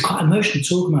city. It's quite emotional to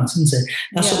talk about, isn't it?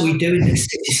 That's what we do in this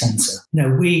city centre.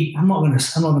 I'm not going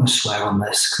to swear on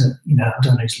this, 'cause, I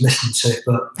don't know who's listening to it,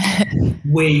 but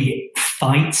we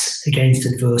fight against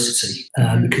adversity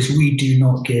because we do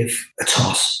not give a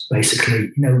toss.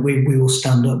 Basically, we will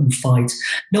stand up and fight.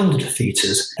 No one will defeat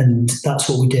us, and that's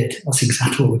what we did. That's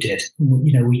exactly what we did.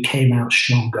 We came out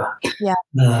stronger. Yeah.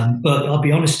 But I'll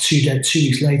be honest, 2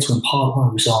 weeks later when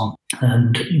Parklife was on,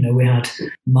 and we had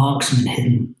marksmen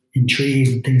hidden in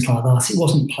trees and things like that, it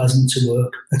wasn't pleasant to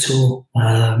work at all.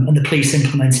 And the police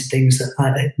implemented things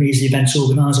that me as the event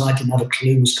organiser, I didn't have a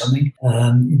clue was coming.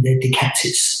 They kept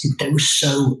it. They were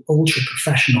so ultra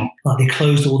professional. Like they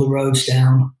closed all the roads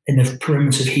down in the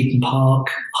perimeter of Heaton Park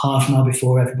half an hour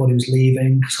before everybody was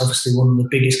leaving, because obviously one of the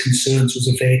biggest concerns was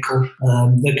a vehicle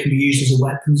that can be used as a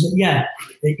weapon. So yeah,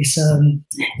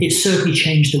 it certainly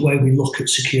changed the way we look at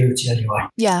security anyway.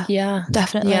 Yeah,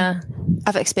 definitely. Yeah,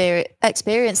 I've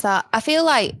experienced that. I feel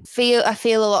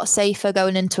a lot safer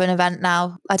going into an event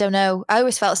now. I don't know. I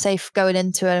always felt safe going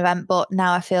into an event, but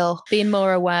now I feel being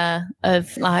more aware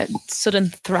of like sudden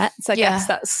threats. I guess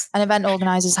that's, and event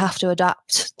organisers have to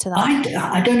adapt to that.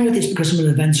 I don't know if it's because I'm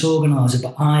an event organiser,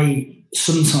 but I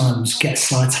sometimes get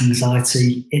slight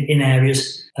anxiety in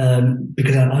areas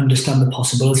because I understand the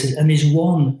possibilities. And there's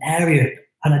one area,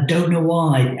 and I don't know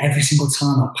why, every single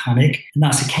time I panic, and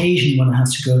that's occasionally when I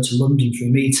have to go to London for a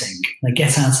meeting. And I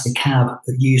get out of the cab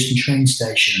at Euston train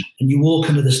station, and you walk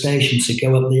under the station to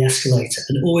go up the escalator,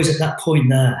 and always at that point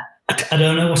there, I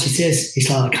don't know what it is. It's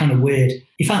like kind of weird.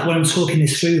 In fact, when I'm talking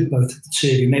this through with both of the two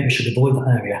of you, maybe I should avoid that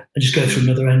area and just go through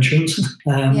another entrance.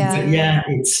 But yeah,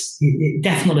 it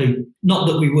definitely, not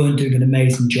that we weren't doing an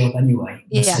amazing job anyway.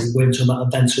 So we weren't talking about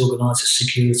events organisers,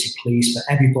 security, police, but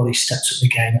everybody steps up the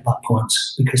game at that point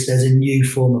because there's a new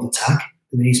form of attack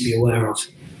that we need to be aware of.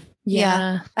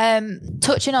 Yeah.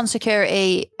 Touching on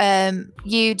security,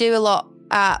 you do a lot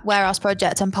at Warehouse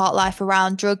Project and Parklife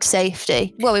around drug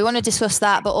safety. Well, we want to discuss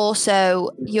that, but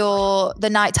also you're the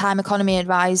nighttime economy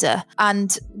advisor,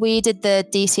 and we did the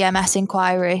DCMS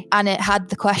inquiry, and it had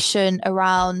the question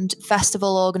around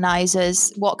festival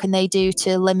organisers. What can they do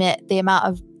to limit the amount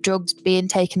of drugs being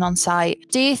taken on site?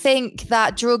 Do you think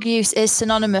that drug use is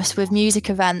synonymous with music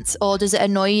events, or does it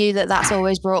annoy you that that's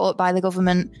always brought up by the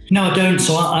government? No, I don't.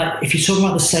 So if you're talking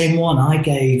about the same one, I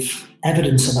gave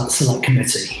evidence of that select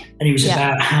committee, and it was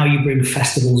about how you bring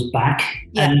festivals back.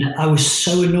 And I was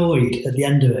so annoyed at the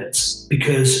end of it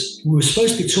because we were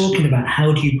supposed to be talking about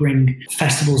how do you bring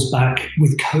festivals back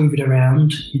with COVID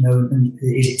around, and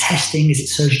is it testing, is it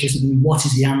social distancing, what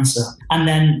is the answer? And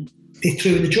then they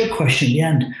threw in the drug question at the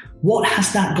end. What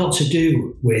has that got to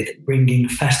do with bringing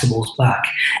festivals back?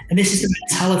 And this is the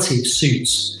mentality of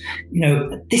Suits.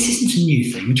 This isn't a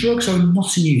new thing. Drugs are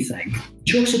not a new thing.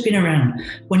 Drugs have been around.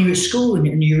 When you're at school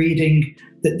and you're reading,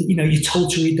 that you're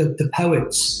told to read the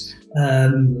poets.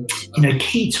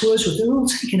 Keats, Wordsworth, they're all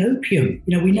taking opium.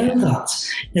 We know that.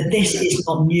 This is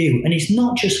not new. And it's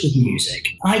not just with music.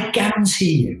 I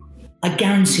guarantee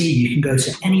you can go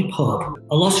to any pub,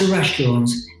 a lot of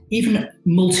restaurants, even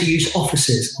multi-use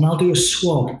offices, and I'll do a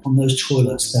swab on those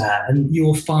toilets there, and you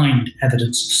will find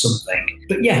evidence of something.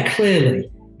 But yeah,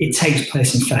 clearly, it takes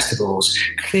place in festivals.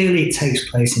 Clearly, it takes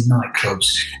place in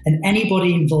nightclubs. And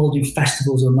anybody involved in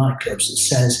festivals or nightclubs that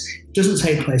says it doesn't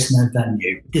take place in their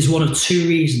venue, there's one of two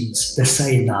reasons they're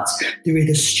saying that. They're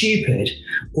either stupid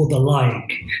or they're lying,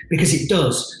 because it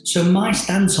does. So my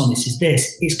stance on this is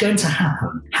this: it's going to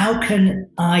happen. How can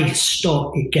I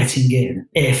stop it getting in?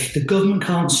 If the government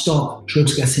can't stop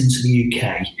drugs getting into the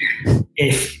UK,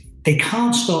 if they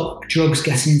can't stop drugs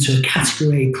getting into a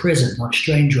Category A prison like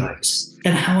strange rates,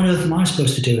 then how on earth am I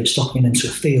supposed to do it, stopping it into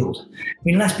a field? I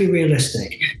mean, let's be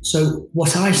realistic. So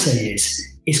what I say is,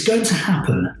 it's going to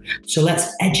happen. So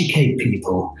let's educate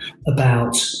people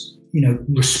about,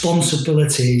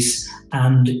 responsibilities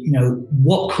and,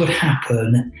 what could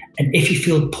happen. And if you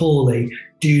feel poorly,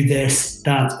 do this,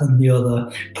 that, and the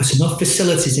other. Put enough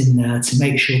facilities in there to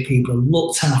make sure people are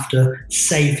looked after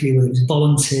safely, whether it's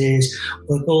volunteers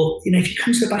or if you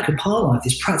come to the back of Parklife,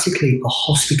 there's practically a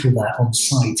hospital there on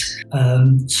site.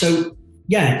 So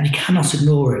yeah, you cannot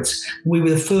ignore it. We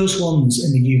were the first ones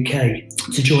in the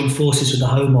UK to join forces with the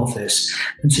Home Office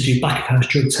and to do back-of-house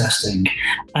drug testing.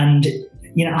 And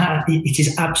it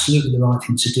is absolutely the right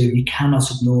thing to do. You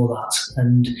cannot ignore that.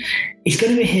 And it's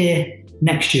going to be here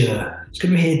next year. It's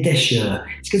going to be here this year.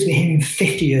 It's going to be here in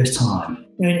 50 years' time.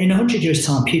 In 100 years'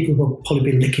 time, people will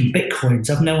probably be licking bitcoins.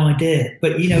 I've no idea.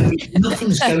 But,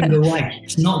 nothing's going away.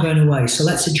 It's not going away. So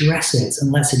let's address it,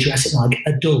 and let's address it like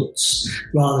adults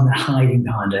rather than hiding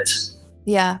behind it.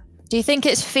 Yeah. Do you think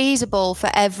it's feasible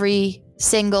for every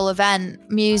single event,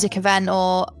 music event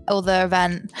or other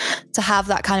event, to have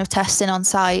that kind of testing on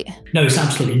site? No, it's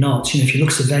absolutely not. If you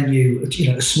look at a venue,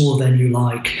 a small venue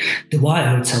like the White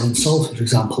Hotel in Salford, for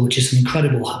example, which is an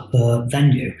incredible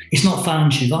venue, it's not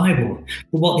financially viable.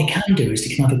 But what they can do is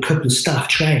they can have a couple of staff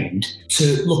trained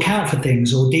to look out for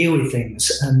things or deal with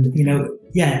things. And,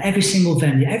 every single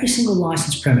venue, every single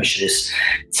licensed premises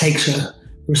takes a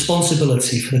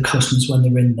responsibility for the customers when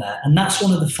they're in there. And that's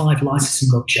one of the 5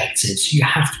 licensing objectives. You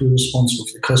have to be responsible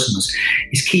for the customers.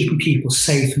 It's keeping people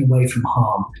safe and away from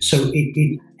harm. So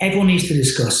everyone needs to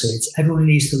discuss it. Everyone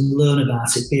needs to learn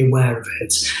about it, be aware of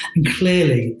it. And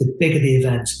clearly, the bigger the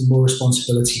event, the more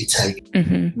responsibility you take.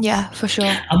 Mm-hmm. Yeah, for sure.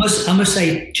 I must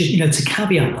say, just, to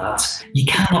caveat that, you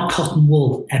cannot cotton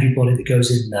wool everybody that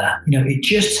goes in there. It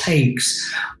just takes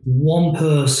one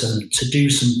person to do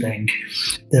something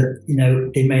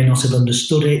that, they may not have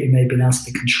understood it. It may have been out of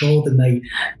their control. They may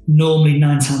normally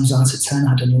 9 times out of 10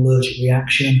 had an allergic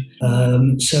reaction.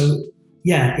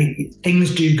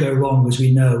 Things do go wrong, as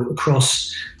we know,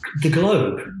 across the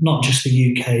globe, not just the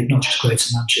UK, not just Greater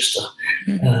Manchester.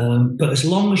 Mm-hmm. But as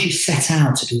long as you set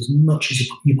out to do as much as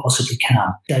you possibly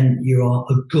can, then you are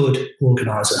a good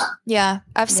organiser. Yeah,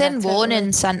 I've seen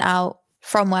warnings sent out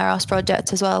from Warehouse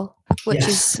Project as well, which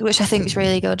I think is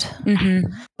really good.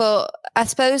 Mm-hmm. But I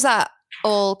suppose that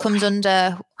all comes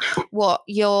under what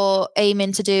you're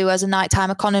aiming to do as a nighttime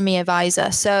economy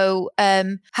advisor. So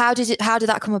how did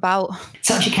that come about? It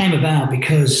actually came about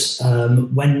because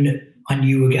when I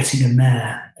knew we were getting a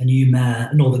new mayor,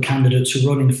 and all the candidates were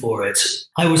running for it,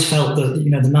 I always felt that,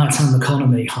 the nighttime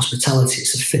economy, hospitality,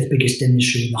 is the 5th biggest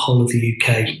industry in the whole of the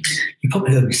UK. You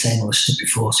probably heard me saying all this stuff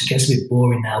before, so it gets a bit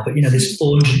boring now, but, there's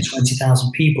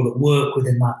 420,000 people that work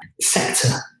within that sector,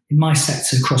 in my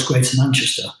sector across Greater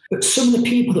Manchester. But some of the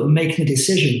people that were making the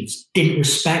decisions didn't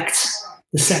respect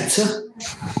the sector.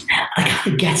 I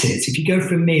kind of get it. If you go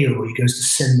for a meal, or you go to the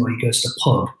cinema, or you go to the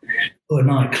pub or a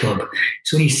nightclub,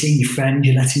 so when you're seeing your friend,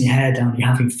 you're letting your hair down, you're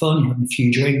having fun, you're having a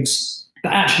few drinks.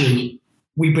 But actually,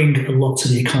 we bring a lot to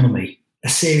the economy, a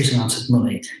serious amount of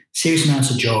money, serious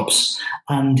amounts of jobs.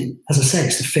 And as I say,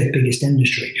 it's the 5th biggest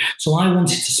industry. So I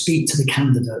wanted to speak to the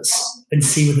candidates and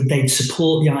see whether they'd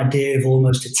support the idea of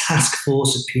almost a task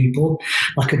force of people,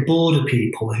 like a board of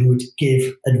people who would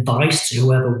give advice to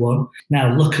whoever won.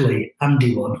 Now, luckily,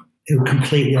 Andy won, who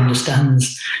completely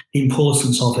understands the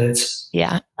importance of it.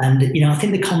 Yeah. And, I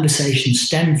think the conversation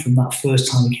stemmed from that first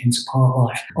time we came to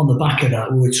Parklife. On the back of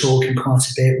that, we were talking quite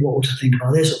a bit. What would I think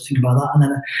about this? What would I think about that? And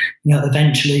then,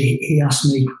 eventually he asked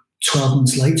me 12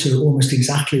 months later, almost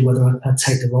exactly whether I'd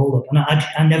take the role up. And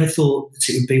I never thought that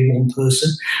it would be one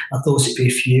person. I thought it'd be a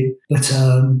few. But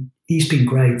he's been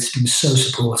great. He's been so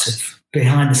supportive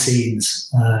behind the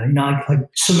scenes.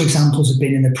 Some examples have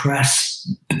been in the press,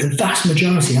 but the vast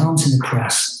majority aren't in the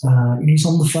press. He's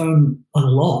on the phone a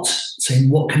lot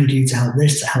saying, what can you do to help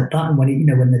this, to help that? And when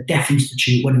the Deaf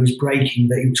Institute, when it was breaking,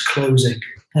 that he was closing,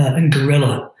 and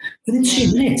Gorilla. Within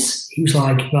 2 minutes, he was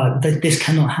like, right, this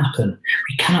cannot happen.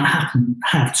 We cannot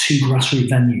have 2 grassroots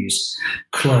venues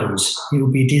close. It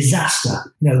would be a disaster.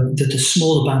 The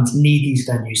smaller bands need these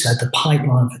venues. They're the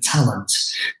pipeline for talent.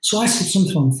 So I said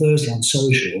something on Thursday on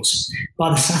socials. By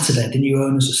the Saturday, the new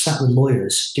owners are sat with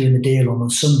lawyers doing the deal on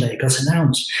Sunday. It got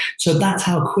announced. So that's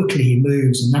how quickly he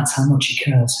moves, and that's how much he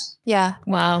cares. Yeah.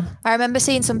 Wow. I remember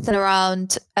seeing something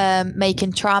around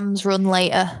making trams run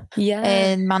later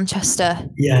in Manchester.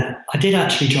 Yeah, I did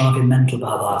actually drive him mental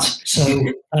about that. So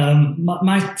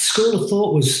my school of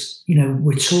thought was,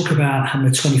 we talk about having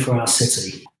a 24-hour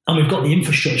city, and we've got the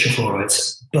infrastructure for it,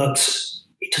 but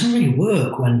it doesn't really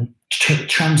work when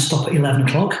trams stop at 11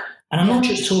 o'clock. And I'm not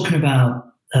just talking about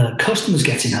customers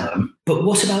getting home, but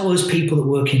what about those people that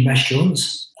work in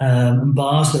restaurants and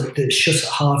bars that shut at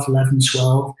half 11,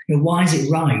 12? Why is it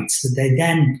right that they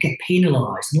then get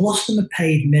penalised? And a lot of them are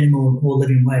paid minimum or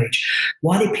living wage.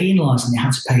 Why are they penalised and they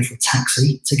have to pay for a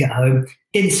taxi to get home?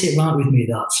 Didn't sit right with me,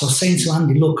 that. So I was saying to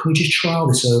Andy, look, can we just trial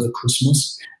this over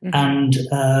Christmas? And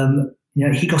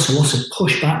he got a lot of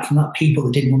pushback from that people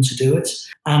that didn't want to do it.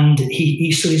 And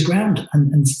he stood his ground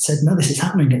and said, no, this is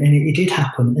happening. And it did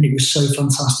happen. And it was so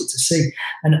fantastic to see.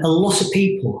 And a lot of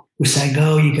people were saying,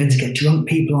 oh, you're going to get drunk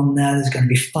people on there. There's going to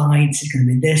be fights. It's going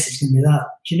to be this. It's going to be that.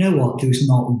 Do you know what? There was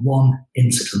not one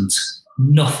incident.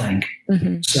 Nothing.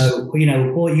 So,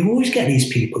 or you always get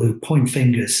these people who point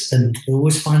fingers and they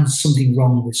always find something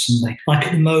wrong with something. Like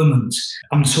at the moment,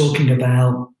 I'm talking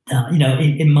about,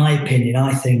 in my opinion,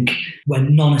 I think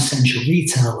when non-essential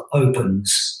retail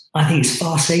opens, I think it's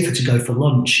far safer to go for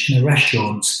lunch in a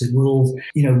restaurant with all,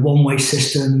 one-way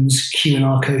systems,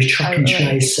 Q&R codes, track and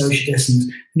trace, social distance,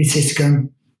 and it is to go and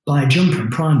buy a jumper in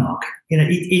Primark.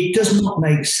 It does not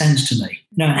make sense to me.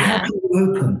 How can you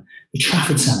open the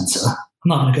Trafford Centre? I'm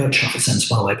not going to go to Trafford Centre,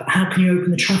 by the way, but how can you open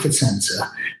the Trafford Centre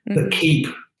but keep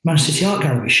Manchester City Art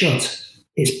Gallery shut?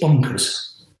 It's bonkers.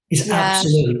 It's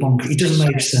absolutely bonkers. It doesn't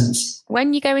make sense.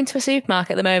 When you go into a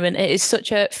supermarket at the moment, it is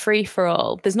such a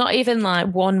free-for-all. There's not even like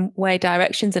one-way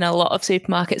directions in a lot of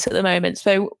supermarkets at the moment.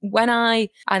 So when I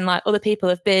and like other people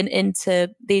have been into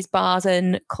these bars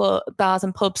and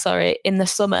pubs, in the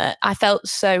summer, I felt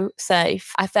so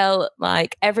safe. I felt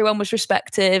like everyone was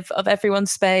respective of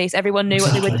everyone's space. Everyone knew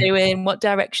what they were doing, what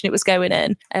direction it was going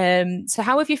in. So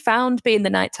how have you found being the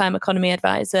nighttime economy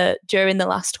advisor during the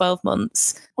last 12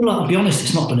 months? Well, I'll be honest,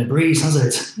 it's not been a breeze, has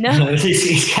it? No.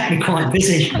 It's kept me quite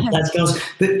busy, let's be honest.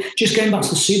 But just going back to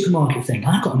the supermarket thing,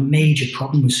 I've got a major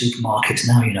problem with supermarkets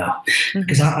now,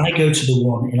 because I go to the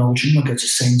one in Oldham, I go to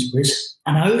Sainsbury's,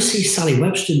 and I always see Sally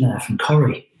Webster in there from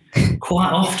Corrie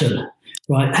quite often.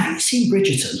 Right? Have you seen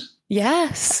Bridgerton?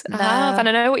 Yes, I have, and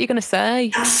I know what you're going to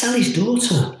say. That's Sally's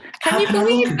daughter. Can you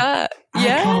believe that? I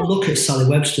can't look at Sally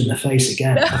Webster in the face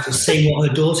again after seeing what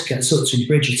her daughter gets up to in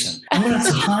Bridgerton. I'm going to have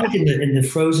to hide in the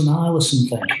frozen aisle or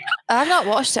something. I've not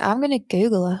watched it. I'm going to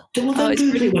Google her. Well, don't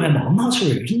Google it when I'm on. That's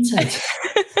rude, isn't it?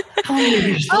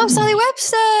 Sally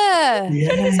Webster.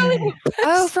 Yeah.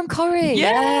 Oh, from Corrie.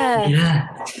 Yeah.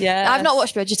 I've not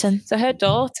watched Bridgerton. So her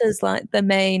daughter's like the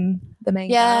main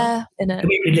guy in it.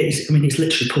 It's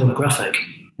literally pornographic.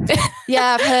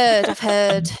 Yeah, I've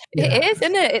heard. It is,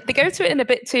 isn't it? They go to it in a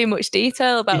bit too much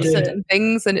detail about certain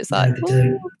things, and it's like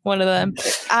one of them.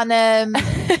 And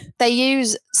they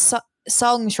use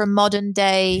songs from modern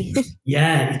day.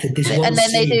 Yeah, and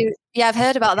then they do. Yeah, I've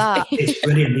heard about that. It's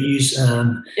brilliant. They use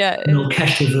an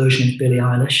orchestral version of Billie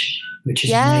Eilish, which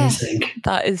is amazing.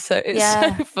 That is so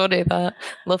funny. That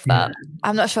love that.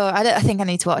 I'm not sure. I think I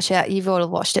need to watch it. You've all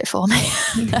watched it for me.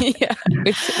 Yeah,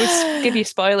 we give you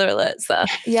spoiler alerts there.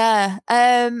 Yeah.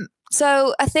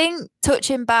 So I think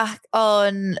touching back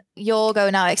on your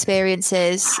going out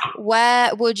experiences,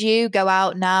 where would you go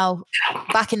out now?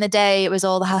 Back in the day, it was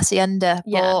all the Hacienda.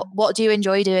 Yeah. But what do you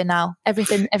enjoy doing now?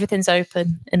 Everything's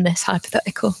open in this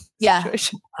hypothetical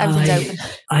situation. Everything's open.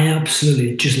 I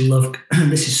absolutely just love.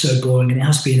 This is so boring, and it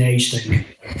has to be an age thing.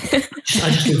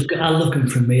 I love going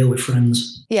for a meal with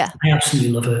friends. Yeah, I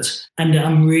absolutely love it, and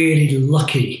I'm really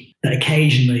lucky that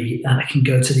occasionally I can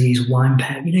go to these wine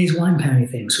pairing, these wine pairing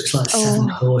things. So it's like 7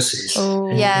 courses. Oh,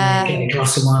 and get a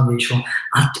glass of wine with each one.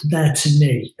 To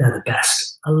me, they're the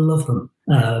best. I love them.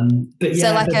 But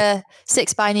so like a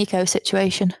 6 by Nico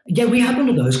situation. Yeah, we had one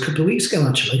of those a couple of weeks ago,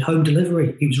 actually. Home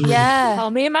delivery. It was really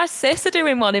Oh, me and my sis are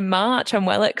doing one in March. I'm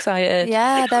well excited.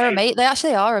 Yeah, they're amazing. They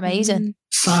actually are amazing.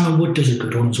 Simon Wood does a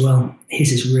good one as well.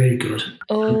 His is really good.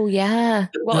 Oh, yeah.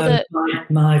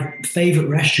 My favourite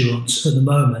restaurants at the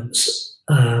moment,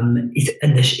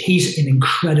 He's an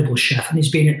incredible chef, and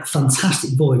he's been a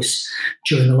fantastic voice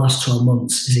during the last 12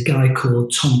 months. There's a guy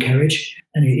called Tom Kerridge,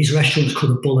 and his restaurant's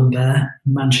called the Bull and Bear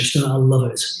in Manchester. I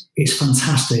love it. It's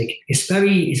fantastic. It's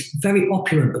very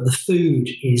opulent, but the food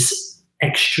is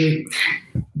extreme.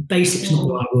 Basic's not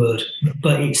the right word,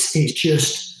 but it's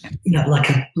just, like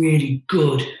a really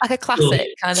good, like a classic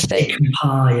kind of thing. Steak and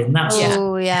pie, and that's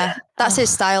that's his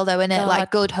style, though, isn't it?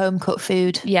 Like good home cooked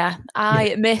food. Yeah,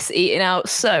 I miss eating out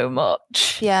so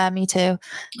much. Yeah, me too.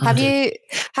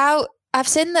 I've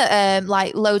seen that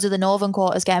like loads of the northern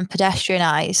quarters getting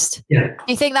pedestrianised. Yeah. Do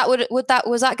you think that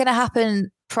was that going to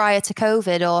happen prior to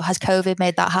COVID, or has COVID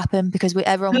made that happen because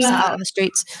everyone was sat out on the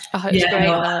streets? I hope it's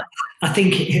great.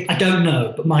 I don't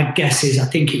know, but my guess is I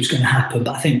think it was going to happen,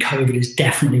 but I think COVID has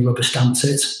definitely rubber stamped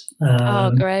it.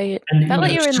 Great. And felt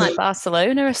like you were in like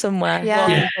Barcelona or somewhere.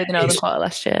 Yeah. Through the Northern Quarter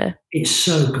last year. It's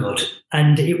so good.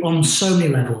 And on so many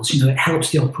levels, it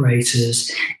helps the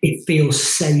operators. It feels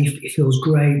safe. It feels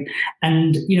great.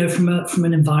 And, from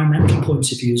an environmental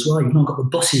point of view as well, you've not got the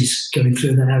buses going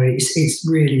through that area. It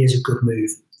really is a good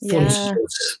move.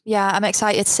 Yeah, I'm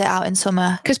excited to sit out in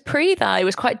summer. Because pre that, it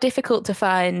was quite difficult to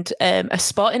find a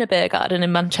spot in a beer garden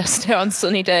in Manchester on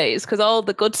sunny days because all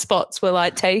the good spots were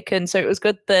like taken. So it was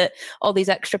good that all these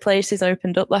extra places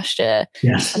opened up last year.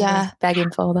 Yes. Yeah.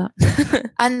 Begging for that.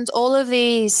 And all of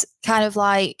these kind of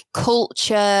like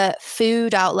culture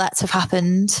food outlets have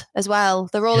happened as well.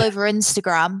 They're all over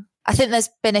Instagram. I think there's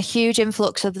been a huge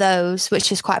influx of those,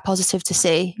 which is quite positive to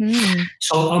see.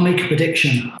 So I'll make a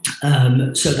prediction.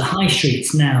 So the high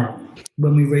streets now,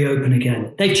 when we reopen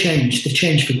again, they've changed. They've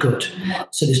changed for good.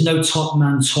 So there's no Top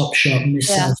Man, Top Shop,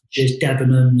 Miss Selfridges,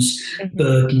 Debenhams,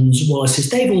 Burton's, Wallace's.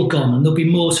 They've all gone, and there'll be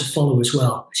more to follow as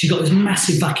well. So you've got those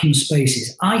massive vacuum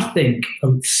spaces. I think,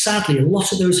 sadly, a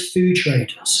lot of those food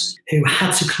traders who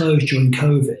had to close during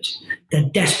COVID, they're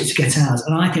desperate to get out.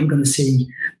 And I think we're going to see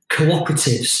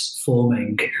cooperatives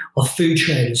forming of food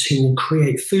traders who will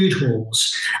create food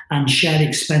halls and share the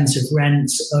expense of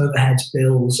rents, overhead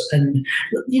bills, and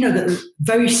that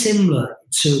very similar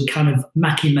to kind of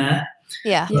Mackie Mare,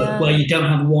 where you don't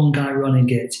have one guy running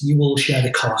it, you all share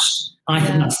the cost. I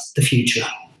think that's the future.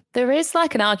 There is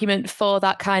like an argument for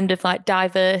that kind of like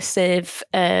diversive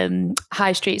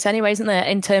high streets anyway, isn't there,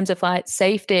 in terms of like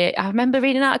safety? I remember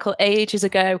reading an article ages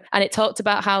ago and it talked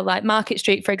about how like Market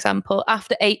Street, for example,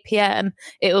 after 8 p.m,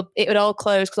 it would all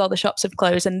close because all the shops have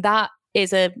closed, and that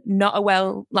is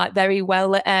very well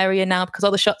lit area now because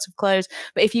all the shops have closed.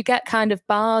 But if you get kind of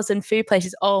bars and food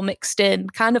places all mixed in,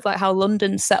 kind of like how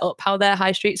London's set up, how their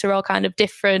high streets are all kind of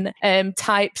different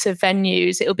types of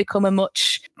venues, it'll become a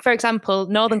much, for example,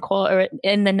 Northern Quarter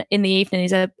in the evening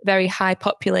is a very high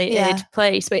populated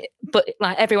place, but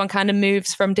like everyone kind of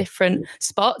moves from different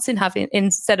spots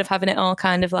instead of having it all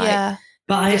kind of like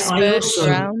dispersed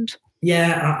around.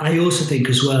 I also think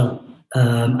as well,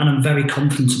 and I'm very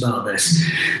confident about this,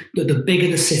 that the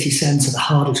bigger the city centre, the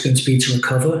harder it's going to be to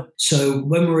recover. So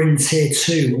when we're in tier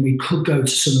 2, and we could go to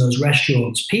some of those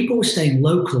restaurants, people were staying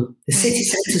local. The city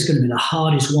centre is going to be the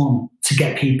hardest one to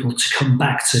get people to come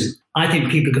back to. I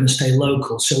think people are going to stay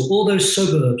local. So all those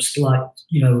suburbs like,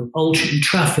 Old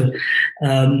Trafford,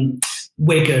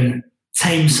 Wigan,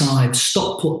 Tameside,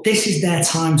 Stockport, this is their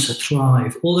time to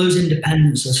thrive. All those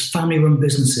independents, those family-run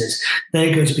businesses,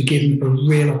 they're going to be given a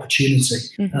real opportunity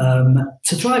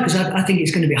to thrive, because I think it's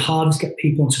going to be harder to get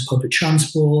people onto public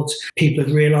transport. People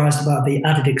have realised about the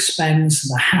added expense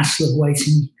and the hassle of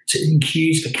waiting in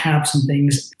queues for cabs and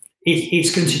things.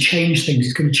 It's going to change things.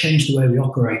 It's going to change the way we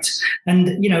operate. And,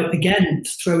 again,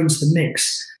 throw into the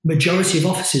mix, majority of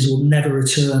offices will never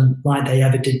return like they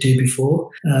ever did do before.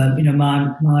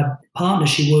 My partner,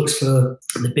 she works for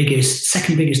the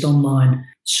second biggest online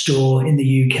store in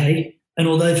the UK. And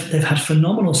although they've had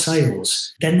phenomenal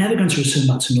sales, they're never going to return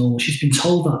back to normal. She's been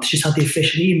told that. She's had the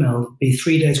official email, it'll be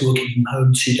 3 days working from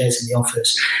home, 2 days in the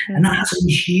office. And that has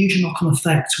a huge knock-on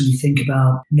effect when you think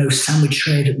about no sandwich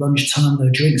trade at lunchtime, no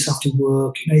drinks after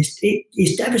work.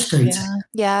 It's devastating.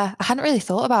 Yeah, I hadn't really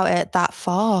thought about it that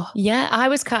far. Yeah,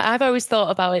 I've always thought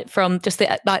about it from just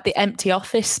the empty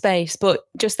office space, but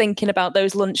just thinking about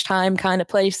those lunchtime kind of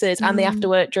places and the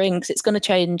after-work drinks, it's going to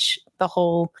change the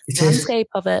whole landscape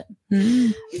of it.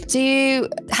 Have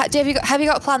you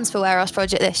got plans for Warehouse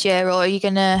Project this year, or are you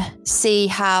going to see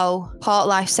how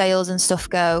Parklife sales and stuff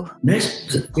go?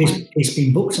 It's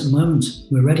been booked at the moment.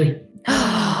 We're ready.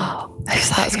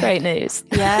 That's great news.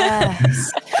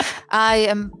 Yes. I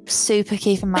am super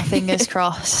keeping my fingers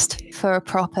crossed for a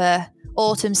proper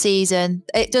autumn season.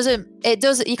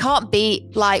 You can't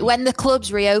beat, like, when the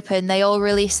clubs reopen, they all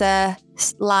release their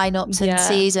lineups and Yeah.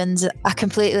 seasons, I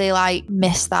completely like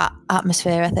miss that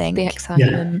atmosphere, I think. The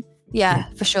excitement. Yeah,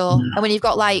 for sure. Yeah. And when you've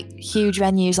got like huge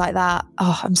venues like that,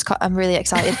 I'm really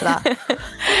excited for that.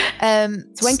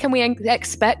 So when can we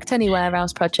expect Anywhere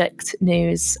Else project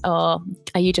news, or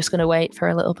are you just going to wait for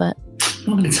a little bit? I'm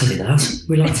not going to tell you that.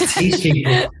 We like to tease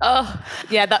people. Oh,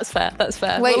 yeah, that's fair. That's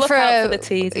fair. Wait we'll look for out for the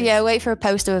teasers. Yeah, wait for a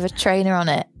poster with a trainer on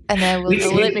it, and then We-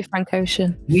 Will it be Frank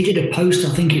Ocean? We did a post, I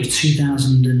think it was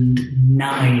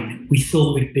 2009. We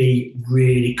thought would be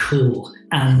really cool.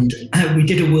 And we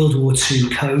did a World War II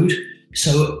code.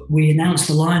 So we announced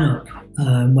the lineup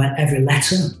where every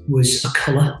letter was a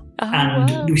colour.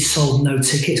 And we sold no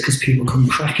tickets because people couldn't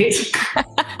crack it.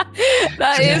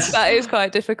 that is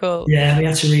quite difficult. Yeah, we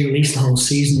had to re-release the whole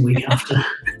season the week after.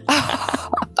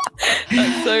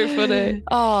 That's so funny.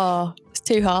 Oh, it's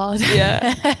too hard.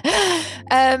 Yeah.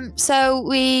 So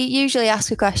we usually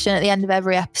ask a question at the end of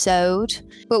every episode,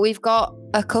 but we've got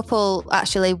a couple,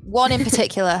 actually. One in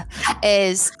particular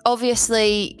is,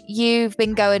 obviously you've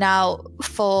been going out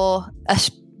for a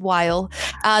while,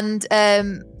 and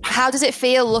how does it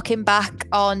feel looking back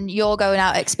on your going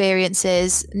out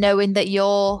experiences, knowing that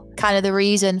you're kind of the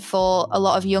reason for a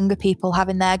lot of younger people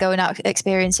having their going out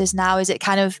experiences now? Is it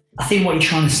kind of... I think what you're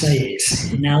trying to say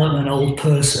is, now that I'm an old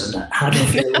person, how do I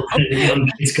feel looking at the young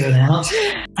kids going out?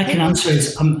 I can answer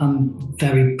it. I'm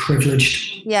very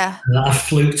privileged. Yeah. I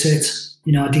fluked it.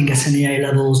 You know, I didn't get any A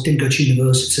levels, didn't go to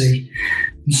university.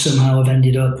 And somehow I've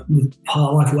ended up with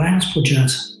Parklife Warehouse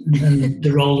Project and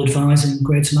the role advising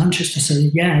Greater Manchester. So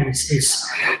yeah, it's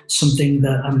something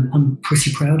that I'm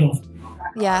pretty proud of.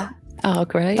 Yeah. Oh,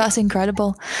 great. That's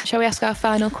incredible. Shall we ask our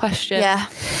final question? Yeah.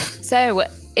 So,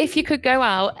 if you could go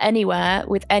out anywhere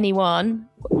with anyone,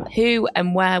 who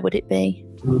and where would it be?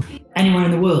 Anywhere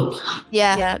in the world.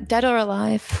 Yeah. Yeah, dead or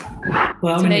alive?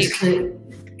 Well, I mean, it's clear.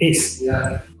 It's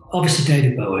obviously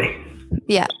David Bowie.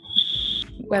 Yeah.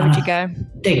 Where would you go?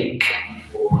 Think,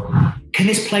 can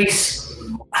this place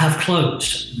have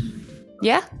closed?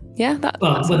 Yeah.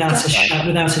 Well, without a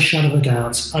shadow of a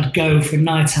doubt, I'd go for a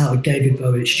night out with David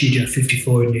Bowie at Studio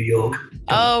 54 in New York.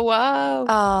 Oh, wow.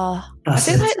 Oh, That's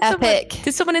I feel it. like epic.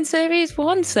 Did someone in Series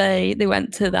 1 say they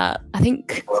went to that? I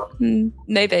think,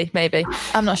 maybe.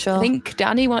 I'm not sure. I think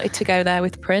Danny wanted to go there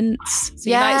with Prince. So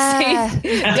yeah.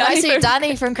 you I see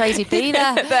Danny from Crazy P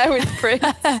there. there with Prince.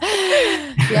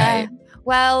 Yeah.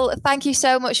 Well, thank you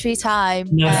so much for your time.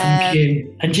 No, thank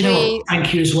you. And you know what?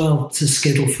 Thank you as well to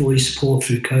Skiddle for your support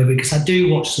through COVID, because I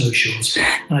do watch socials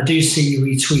and I do see you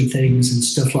retweet things and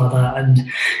stuff like that. And,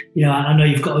 you know, I know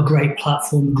you've got a great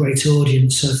platform, a great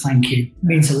audience, so thank you. It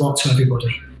means a lot to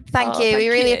everybody. Thank you. We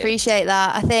really appreciate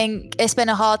that. I think it's been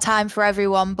a hard time for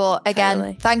everyone, but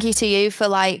again, thank you to you for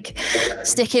like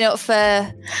sticking up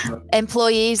for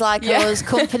employees like us,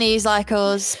 companies like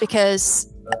us, because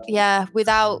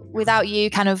without you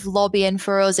kind of lobbying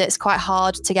for us, it's quite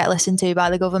hard to get listened to by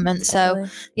the government. So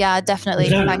yeah, definitely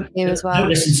thank you as well. Don't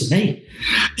listen to me.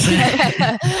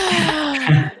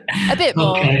 A bit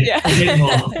more. Okay. Yeah. A bit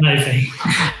more, maybe.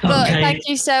 But Okay. thank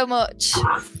you so much.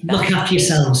 Look after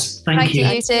yourselves. Thank you.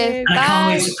 You too. And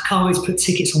Bye. I can't wait to put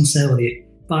tickets on sale with you.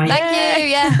 Bye. Thank you.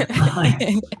 Yeah.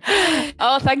 Bye.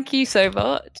 Oh, thank you so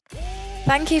much.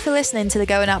 Thank you for listening to the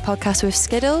Going Out podcast with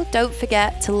Skiddle. Don't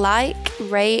forget to like,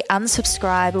 rate and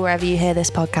subscribe wherever you hear this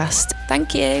podcast.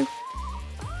 Thank you.